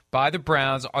made by the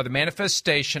Browns are the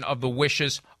manifestation of the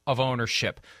wishes of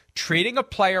ownership. Treating a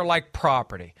player like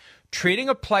property, treating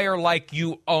a player like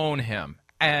you own him.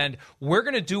 And we're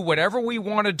going to do whatever we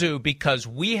want to do because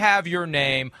we have your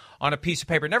name on a piece of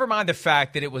paper. Never mind the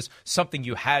fact that it was something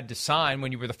you had to sign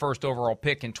when you were the first overall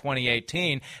pick in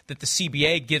 2018, that the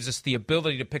CBA gives us the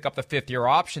ability to pick up the fifth-year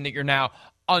option that you're now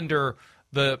under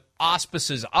the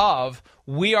auspices of.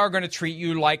 We are going to treat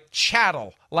you like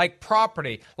chattel, like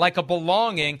property, like a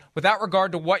belonging, without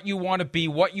regard to what you want to be,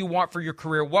 what you want for your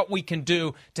career, what we can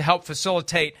do to help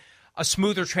facilitate a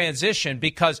smoother transition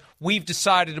because we've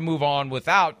decided to move on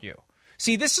without you.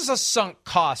 See, this is a sunk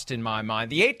cost in my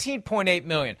mind. The $18.8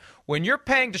 million, when you're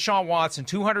paying Deshaun Watson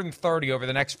 $230 over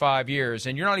the next 5 years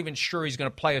and you're not even sure he's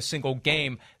going to play a single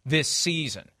game this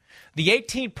season, the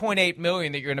 $18.8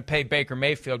 million that you're going to pay Baker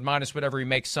Mayfield minus whatever he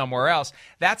makes somewhere else,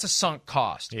 that's a sunk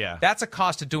cost. Yeah. That's a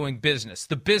cost of doing business.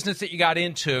 The business that you got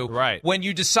into right when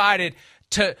you decided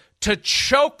to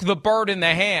choke the bird in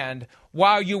the hand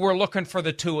while you were looking for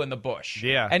the two in the bush.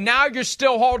 Yeah. And now you're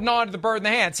still holding on to the bird in the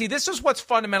hand. See, this is what's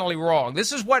fundamentally wrong.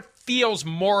 This is what feels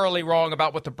morally wrong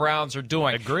about what the Browns are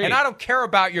doing. Agreed. And I don't care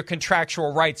about your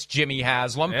contractual rights, Jimmy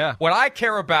Haslam. Yeah. What I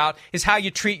care about is how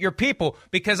you treat your people,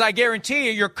 because I guarantee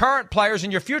you your current players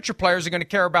and your future players are going to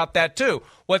care about that too.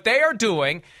 What they are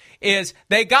doing is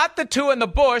they got the two in the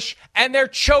bush and they're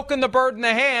choking the bird in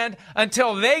the hand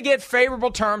until they get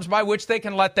favorable terms by which they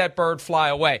can let that bird fly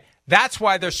away. That's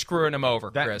why they're screwing him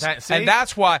over, Chris. And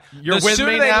that's why the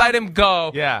sooner they let him go,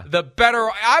 the better.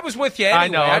 I was with you anyway. I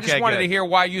know. Okay, I just wanted to hear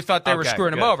why you thought they were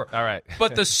screwing him over. All right.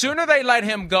 But the sooner they let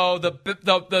him go,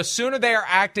 the sooner they are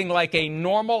acting like a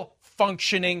normal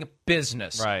functioning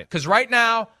business. Right. Because right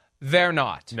now, they're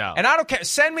not. No. And I don't care.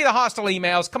 Send me the hostile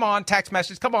emails. Come on, text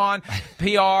messages. Come on,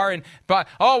 PR. But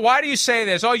why do you say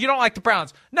this? Oh, you don't like the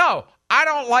Browns. No, I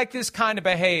don't like this kind of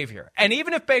behavior. And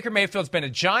even if Baker Mayfield's been a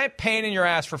giant pain in your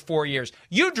ass for 4 years,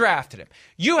 you drafted him.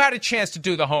 You had a chance to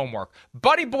do the homework.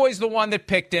 Buddy Boy's the one that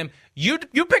picked him. You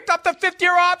picked up the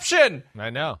fifth-year option. I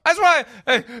know. That's why,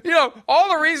 all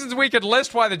the reasons we could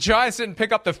list why the Giants didn't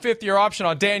pick up the fifth-year option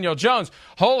on Daniel Jones.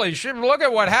 Holy shit, look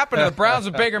at what happened to the Browns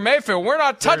with Baker Mayfield. We're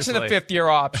not touching the fifth-year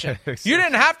option. You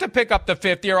didn't have to pick up the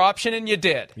fifth-year option, and you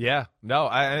did. Yeah. No,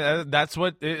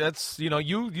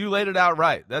 you laid it out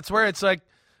right. That's where it's like,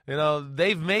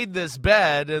 they've made this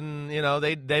bed, and,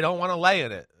 they don't want to lay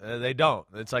in it. They don't.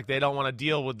 It's like they don't want to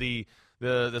deal with the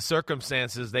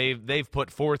circumstances they've put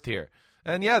forth here.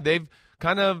 And yeah, they've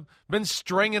kind of been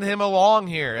stringing him along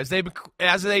here as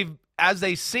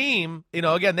they seem,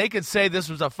 again, they could say this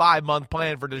was a 5-month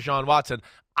plan for Deshaun Watson.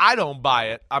 I don't buy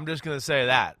it. I'm just going to say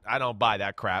that. I don't buy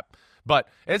that crap. But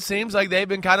it seems like they've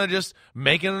been kind of just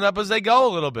making it up as they go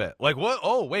a little bit. Like, what?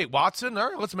 Oh, wait, Watson? All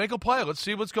right, let's make a play. Let's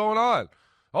see what's going on.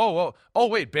 Oh,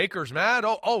 wait, Baker's mad?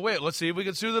 Oh, wait, let's see if we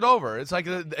can soothe it over. It's like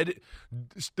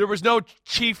there was no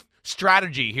chief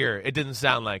strategy here, it didn't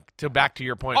sound like, back to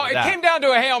your point. It came down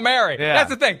to a Hail Mary. Yeah. That's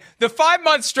the thing. The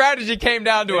 5-month strategy came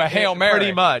down to a Hail Mary.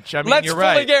 Pretty much. I mean, Let's you're fully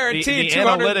right. guarantee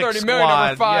 $230 million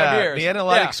over 5 years. The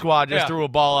analytics squad just threw a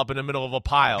ball up in the middle of a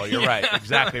pile. You're right.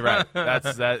 Exactly right.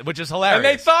 That's which is hilarious. And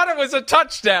they thought it was a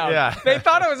touchdown. Yeah. They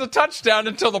thought it was a touchdown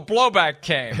until the blowback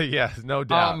came. Yeah, no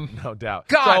doubt. No doubt.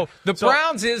 God, the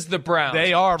Browns is the Browns.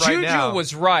 They are right now. Juju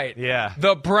was right. Yeah.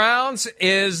 The Browns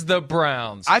is the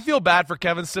Browns. I feel bad for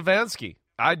Kevin Stefanski.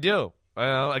 I do.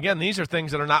 Again, these are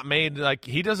things that are not made, like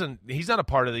he's not a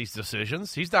part of these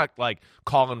decisions. He's not like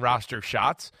calling roster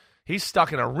shots. he's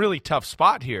stuck in a really tough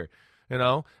spot here. You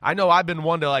know, I know I've been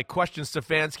one to like question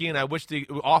Stefanski, and I wish the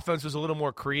offense was a little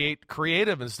more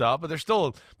creative and stuff, but there's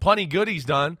still plenty good he's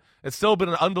done. It's still been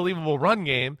an unbelievable run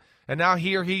game, and now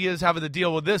here he is having to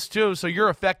deal with this too, so you're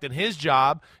affecting his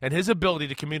job and his ability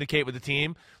to communicate with the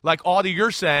team. Like Audie,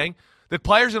 you're saying, the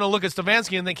player's going to look at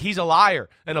Stefanski and think he's a liar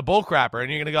and a bullcrapper, and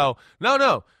you're going to go,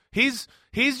 no, he's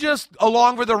just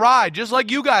along for the ride, just like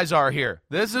you guys are here.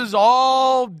 This is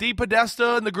all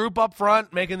DePodesta and the group up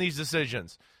front making these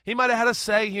decisions. He might have had a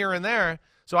say here and there,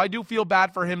 so I do feel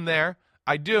bad for him there.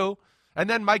 I do. And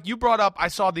then, Mike, you brought up, I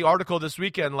saw the article this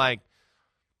weekend, like,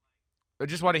 I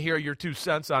just want to hear your 2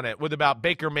 cents on it, with about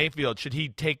Baker Mayfield. Should he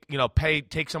take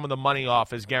some of the money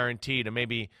off as guaranteed and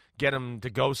maybe get him to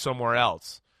go somewhere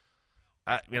else?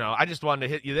 I just wanted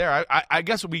to hit you there. I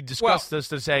guess we discussed this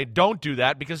to say don't do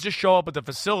that, because just show up at the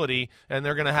facility and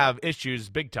they're going to have issues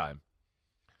big time.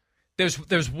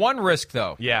 There's one risk,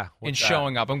 though, in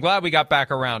showing up. I'm glad we got back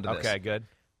around to this. Okay, good.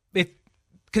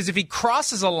 Because if he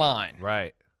crosses a line,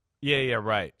 right? Yeah,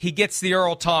 right. He gets the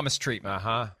Earl Thomas treatment,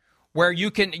 where you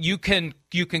can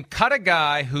cut a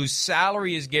guy whose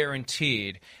salary is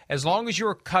guaranteed as long as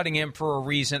you're cutting him for a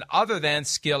reason other than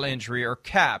skill injury or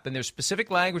cap. And there's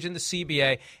specific language in the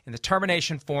CBA, in the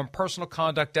termination form, personal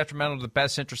conduct detrimental to the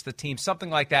best interest of the team, something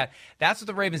like that. That's what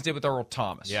the Ravens did with Earl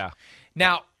Thomas. Yeah.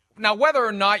 Now, whether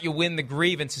or not you win the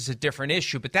grievance is a different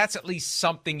issue, but that's at least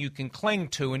something you can cling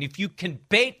to. And if you can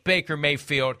bait Baker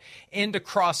Mayfield into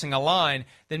crossing a line,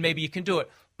 then maybe you can do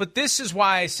it. But this is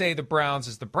why I say the Browns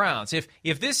is the Browns.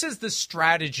 If this is the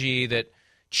strategy that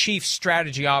Chief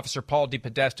Strategy Officer Paul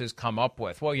DePodesta has come up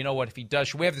with, well, you know what? If he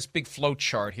does, we have this big flow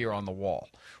chart here on the wall.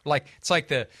 It's like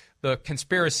the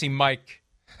conspiracy Mike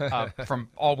from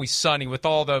Always Sunny with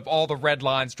all the red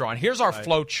lines drawn. Here's our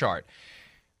flow chart.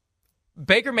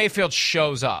 Baker Mayfield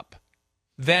shows up,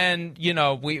 then,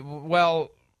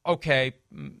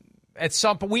 at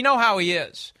some point, we know how he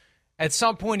is. At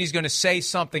some point, he's going to say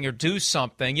something or do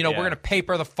something. We're going to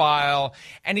paper the file.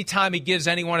 Anytime he gives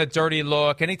anyone a dirty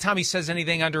look, anytime he says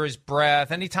anything under his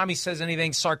breath, anytime he says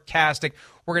anything sarcastic,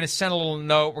 we're going to send a little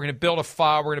note. We're going to build a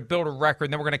file. We're going to build a record.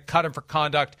 And then we're going to cut him for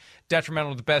conduct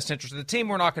detrimental to the best interest of the team.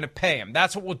 We're not going to pay him.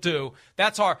 That's what we'll do.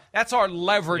 That's our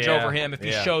leverage over him if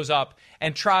he shows up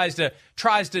and tries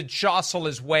to jostle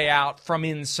his way out from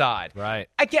inside. Right.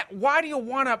 Again, why do you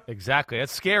want to? Exactly.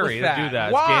 It's scary to do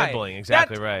that. Why? It's gambling.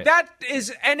 Exactly right.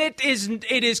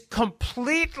 It is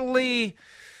completely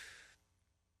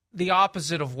the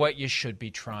opposite of what you should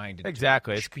be trying to do.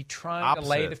 Exactly. You should be trying to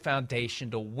lay the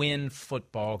foundation to win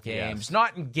football games,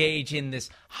 not engage in this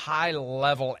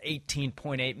high-level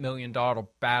 $18.8 million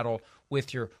battle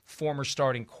with your former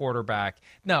starting quarterback.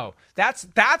 No,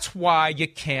 that's why you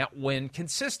can't win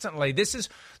consistently. This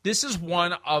is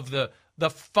one of the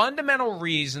fundamental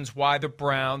reasons why the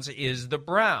Browns is the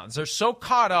Browns. They're so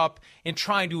caught up in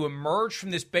trying to emerge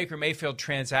from this Baker Mayfield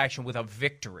transaction with a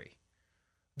victory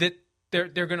that they're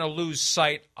going to lose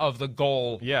sight of the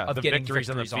goal of the getting victories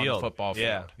on the football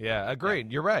field. Yeah, agreed.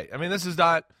 Yeah. You're right. I mean, it's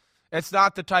not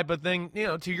the type of thing,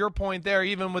 to your point there,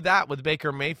 even with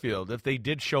Baker Mayfield, if they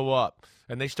did show up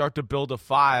and they start to build a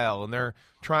file and they're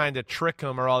trying to trick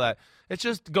him or all that, it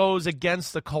just goes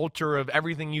against the culture of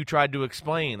everything you tried to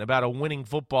explain about a winning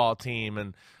football team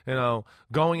and,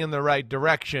 going in the right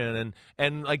direction.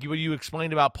 And like what you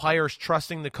explained about players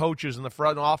trusting the coaches in the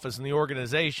front office and the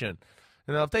organization.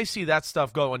 If they see that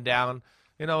stuff going down,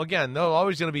 again, they're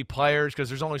always going to be players because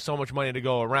there's only so much money to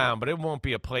go around, but it won't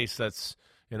be a place that's,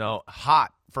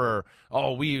 hot for,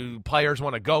 players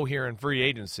want to go here in free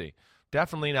agency.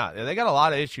 Definitely not. They got a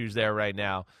lot of issues there right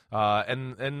now,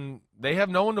 and they have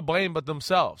no one to blame but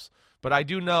themselves. But I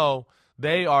do know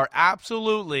they are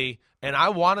absolutely, and I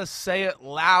want to say it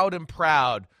loud and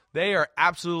proud, they are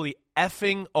absolutely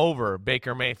effing over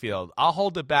Baker Mayfield. I'll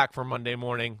hold it back for Monday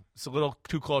morning. It's a little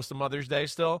too close to Mother's Day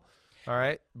still. All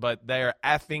right, but they are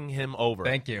effing him over.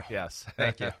 Thank you. Yes,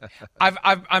 thank you.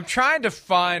 I'm trying to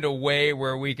find a way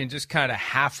where we can just kind of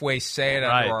halfway say it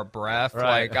under our breath.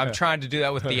 Right. Like I'm trying to do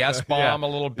that with the S-bomb a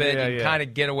little bit. You can kind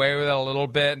of get away with it a little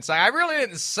bit. It's like I really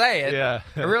didn't say it. Yeah.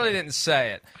 I really didn't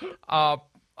say it.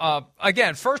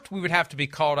 Again, first we would have to be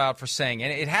called out for saying,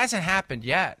 and it hasn't happened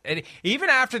yet. And even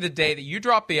after the day that you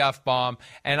drop the F-bomb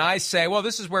and I say, well,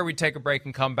 this is where we take a break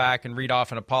and come back and read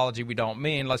off an apology we don't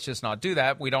mean. Let's just not do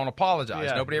that. We don't apologize.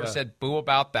 Yeah, Nobody ever said boo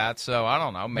about that. So I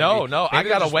don't know. Maybe, no, I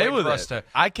got away with it.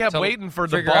 I kept waiting for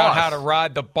the boss. Figure out how to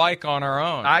ride the bike on our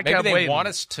own. Maybe they want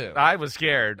us to. I was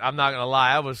scared. I'm not going to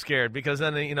lie. I was scared because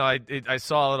then, I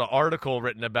saw a little article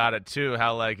written about it too,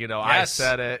 how I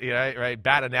said it, right?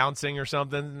 Bad announcing or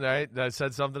something, right? I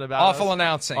said something about awful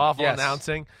announcing. Awful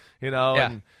announcing,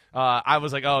 and I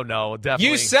was like, oh, no,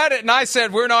 definitely. You said it, and I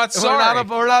said, we're not sorry.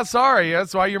 We're not sorry.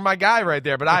 That's why you're my guy right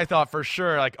there. But I thought for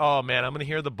sure, like, oh, man, I'm going to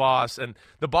hear the boss. And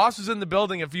the boss was in the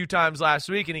building a few times last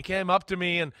week, and he came up to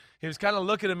me, and he was kind of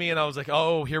looking at me, and I was like,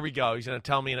 oh, here we go. He's going to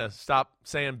tell me to stop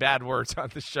saying bad words on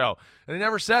the show. And he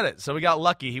never said it, so we got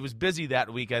lucky. He was busy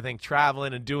that week, I think,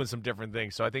 traveling and doing some different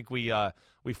things. So I think we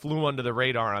flew under the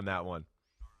radar on that one.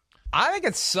 I think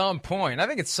at some point,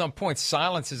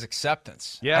 silence is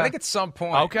acceptance. Yeah. I think at some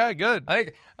point. Okay, good. I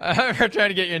think I'm trying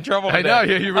to get you in trouble with I know.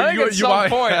 that. I think at some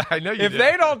point, I know you if do.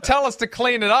 they don't tell us to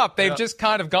clean it up, they've just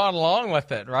kind of gone along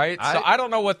with it, right? So I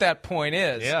don't know what that point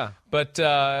is. Yeah. But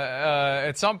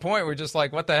at some point, we're just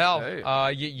like, what the hell?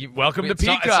 Hey. Welcome to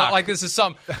Peacock. It's not like this is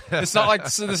some. It's not like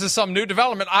this is some new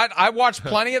development. I watch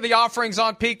plenty of the offerings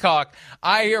on Peacock.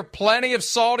 I hear plenty of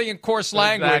salty and coarse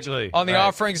language on the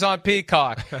offerings on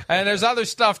Peacock, and there's other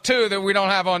stuff too that we don't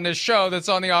have on this show that's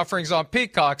on the offerings on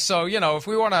Peacock. So if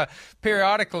we want to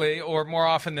periodically or more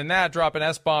often than that drop an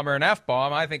S-bomb or an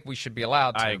F-bomb, I think we should be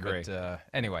allowed to. I agree. But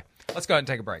anyway, let's go ahead and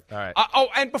take a break. All right.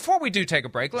 And before we do take a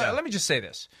break, let me just say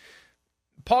this.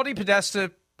 Paul DePodesta,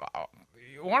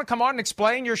 you want to come on and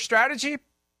explain your strategy?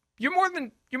 You're more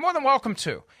than welcome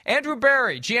to. Andrew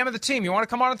Berry, GM of the team, you want to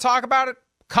come on and talk about it?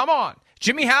 Come on.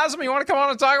 Jimmy Haslam, you want to come on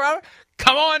and talk about it?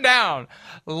 Come on down.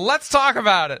 Let's talk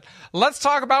about it. Let's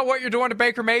talk about what you're doing to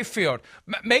Baker Mayfield.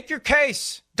 Make your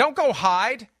case. Don't go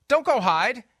hide. Don't go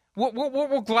hide.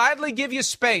 We'll gladly give you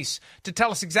space to tell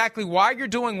us exactly why you're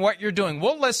doing what you're doing.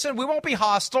 We'll listen. We won't be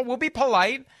hostile. We'll be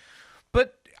polite.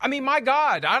 But I mean, my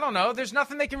God, I don't know. There's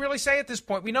nothing they can really say at this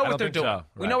point. We know what they're doing. So. Right.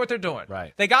 We know what they're doing.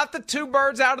 Right. They got the two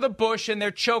birds out of the bush, and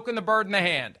they're choking the bird in the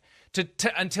hand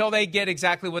until they get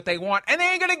exactly what they want, and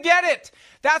they ain't gonna get it.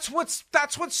 That's what's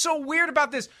so weird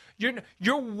about this.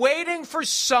 You're waiting for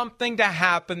something to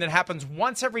happen that happens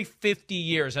once every 50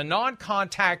 years, a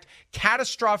non-contact,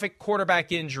 catastrophic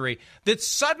quarterback injury that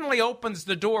suddenly opens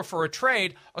the door for a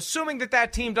trade, assuming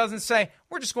that team doesn't say,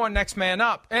 we're just going next man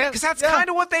up. Because that's kind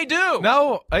of what they do.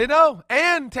 No, I know.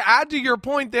 And to add to your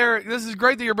point there, this is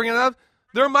great that you're bringing it up,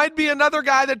 there might be another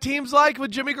guy that teams like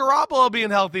with Jimmy Garoppolo being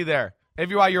healthy there.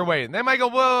 While you're waiting. They might go,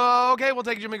 well, okay, we'll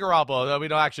take Jimmy Garoppolo. We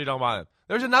don't want him.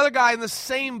 There's another guy in the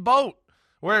same boat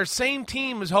where same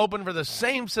team is hoping for the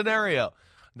same scenario.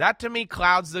 That, to me,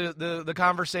 clouds the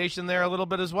conversation there a little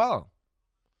bit as well.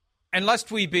 And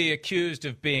lest we be accused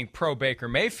of being pro-Baker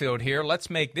Mayfield here,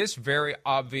 let's make this very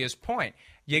obvious point.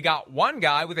 You got one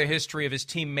guy with a history of his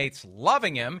teammates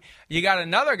loving him. You got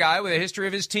another guy with a history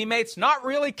of his teammates not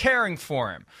really caring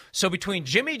for him. So between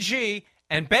Jimmy G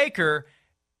and Baker,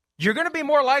 you're going to be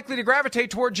more likely to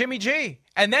gravitate toward Jimmy G.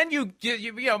 And then you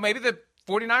maybe the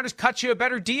 49ers cut you a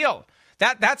better deal.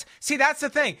 That's the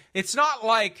thing. It's not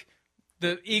like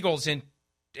the Eagles in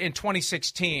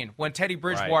 2016 when Teddy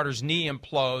Bridgewater's knee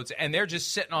implodes and they're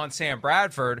just sitting on Sam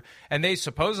Bradford, and they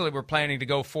supposedly were planning to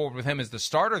go forward with him as the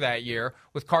starter that year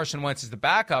with Carson Wentz as the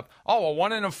backup. Oh, well,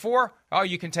 1-4? Oh,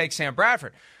 you can take Sam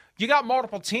Bradford. You got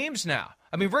multiple teams now.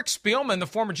 I mean, Rick Spielman, the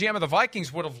former GM of the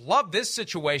Vikings, would have loved this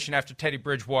situation after Teddy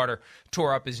Bridgewater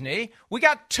tore up his knee. We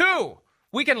got two.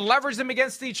 We can leverage them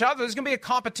against each other. There's going to be a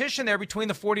competition there between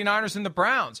the 49ers and the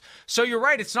Browns. So you're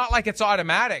right. It's not like it's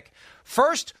automatic.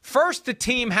 First, the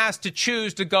team has to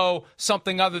choose to go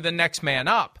something other than next man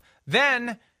up.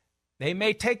 Then they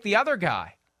may take the other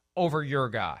guy over your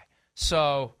guy.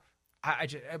 So,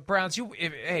 Browns,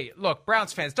 hey, look,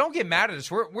 Browns fans, don't get mad at us.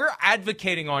 We're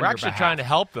advocating on your behalf. We're actually trying to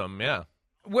help them, yeah.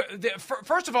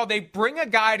 First of all, they bring a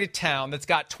guy to town that's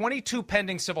got 22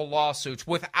 pending civil lawsuits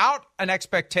without an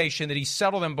expectation that he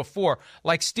settled them before,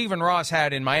 like Stephen Ross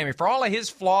had in Miami. For all of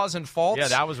his flaws and faults, yeah,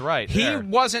 that was right. He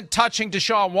wasn't touching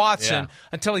Deshaun Watson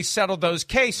until he settled those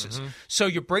cases. Mm-hmm. So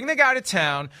you bring the guy to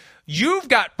town. You've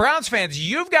got, Browns fans,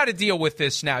 you've got to deal with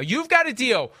this now. You've got to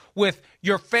deal with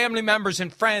your family members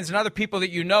and friends and other people that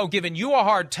you know giving you a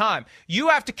hard time. You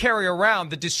have to carry around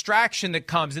the distraction that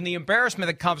comes and the embarrassment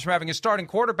that comes from having a starting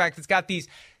quarterback that's got these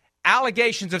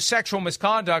allegations of sexual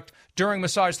misconduct during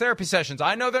massage therapy sessions.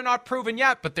 I know they're not proven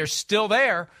yet, but they're still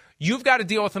there. You've got to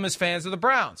deal with them as fans of the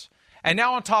Browns. And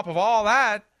now on top of all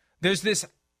that, there's this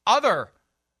other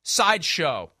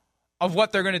sideshow of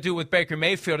what they're going to do with Baker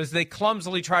Mayfield as they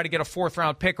clumsily try to get a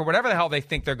fourth-round pick or whatever the hell they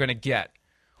think they're going to get.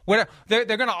 They're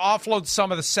going to offload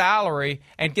some of the salary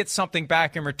and get something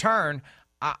back in return.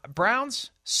 Browns,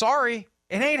 sorry,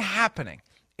 it ain't happening.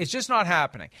 It's just not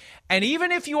happening. And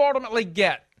even if you ultimately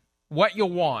get what you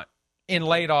want in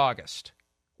late August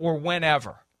or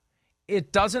whenever,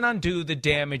 it doesn't undo the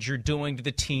damage you're doing to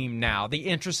the team now, the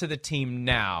interest of the team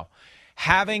now.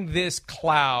 Having this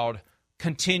cloud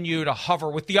continue to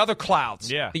hover with the other clouds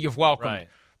that you've welcomed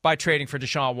by trading for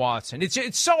Deshaun Watson.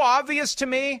 It's so obvious to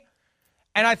me,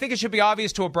 and I think it should be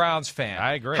obvious to a Browns fan.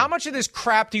 I agree. How much of this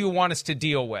crap do you want us to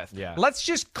deal with? Yeah. Let's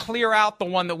just clear out the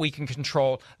one that we can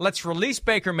control. Let's release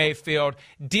Baker Mayfield,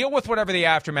 deal with whatever the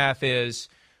aftermath is,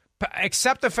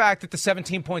 accept the fact that the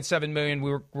 $17.7 million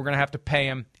we're going to have to pay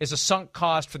him is a sunk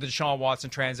cost for the Deshaun Watson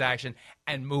transaction,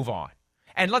 and move on.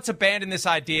 And let's abandon this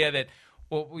idea that,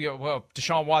 well,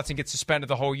 Deshaun Watson gets suspended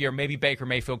the whole year. Maybe Baker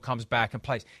Mayfield comes back and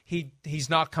plays. He's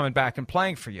not coming back and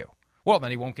playing for you. Well,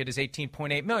 then he won't get his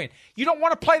 $18.8 million. You don't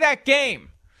want to play that game.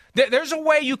 There's a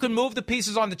way you can move the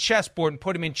pieces on the chessboard and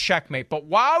put him in checkmate. But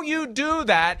while you do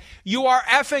that, you are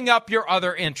effing up your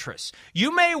other interests.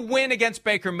 You may win against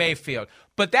Baker Mayfield,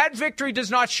 but that victory does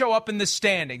not show up in the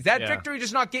standings. That victory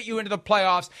does not get you into the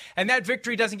playoffs, and that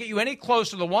victory doesn't get you any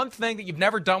closer to the one thing that you've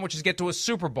never done, which is get to a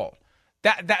Super Bowl.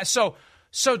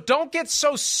 So don't get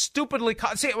so stupidly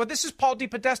caught. See, well, this is Paul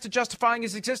DePodesta justifying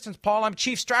his existence. Paul, I'm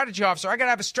chief strategy officer. I got to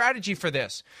have a strategy for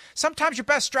this. Sometimes your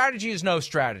best strategy is no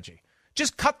strategy.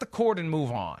 Just cut the cord and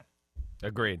move on.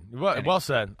 Agreed. Well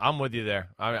said. I'm with you there.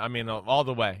 I mean, all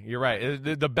the way. You're right.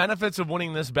 The benefits of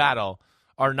winning this battle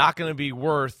are not going to be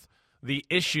worth the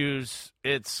issues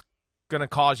it's going to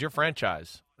cause your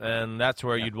franchise. And that's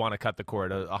where you'd want to cut the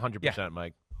cord, 100%,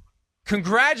 Mike.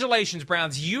 Congratulations,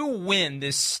 Browns. You win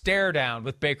this stare down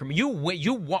with Baker. You win.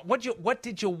 What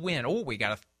did you win? Oh, we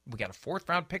got a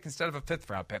fourth-round pick instead of a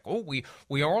fifth-round pick. Oh,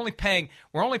 we're only paying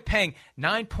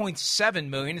 $9.7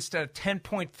 million instead of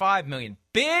 $10.5 million.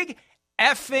 Big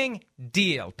effing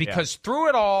deal, because through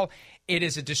it all, it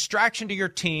is a distraction to your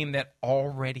team that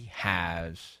already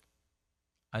has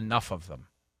enough of them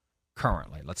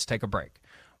currently. Let's take a break.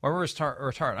 When we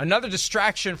return, another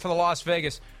distraction for the Las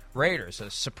Vegas Raiders. A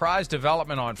surprise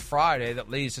development on Friday that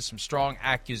leads to some strong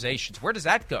accusations. Where does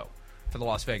that go for the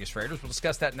Las Vegas Raiders? We'll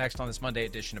discuss that next on this Monday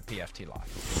edition of PFT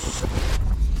Live.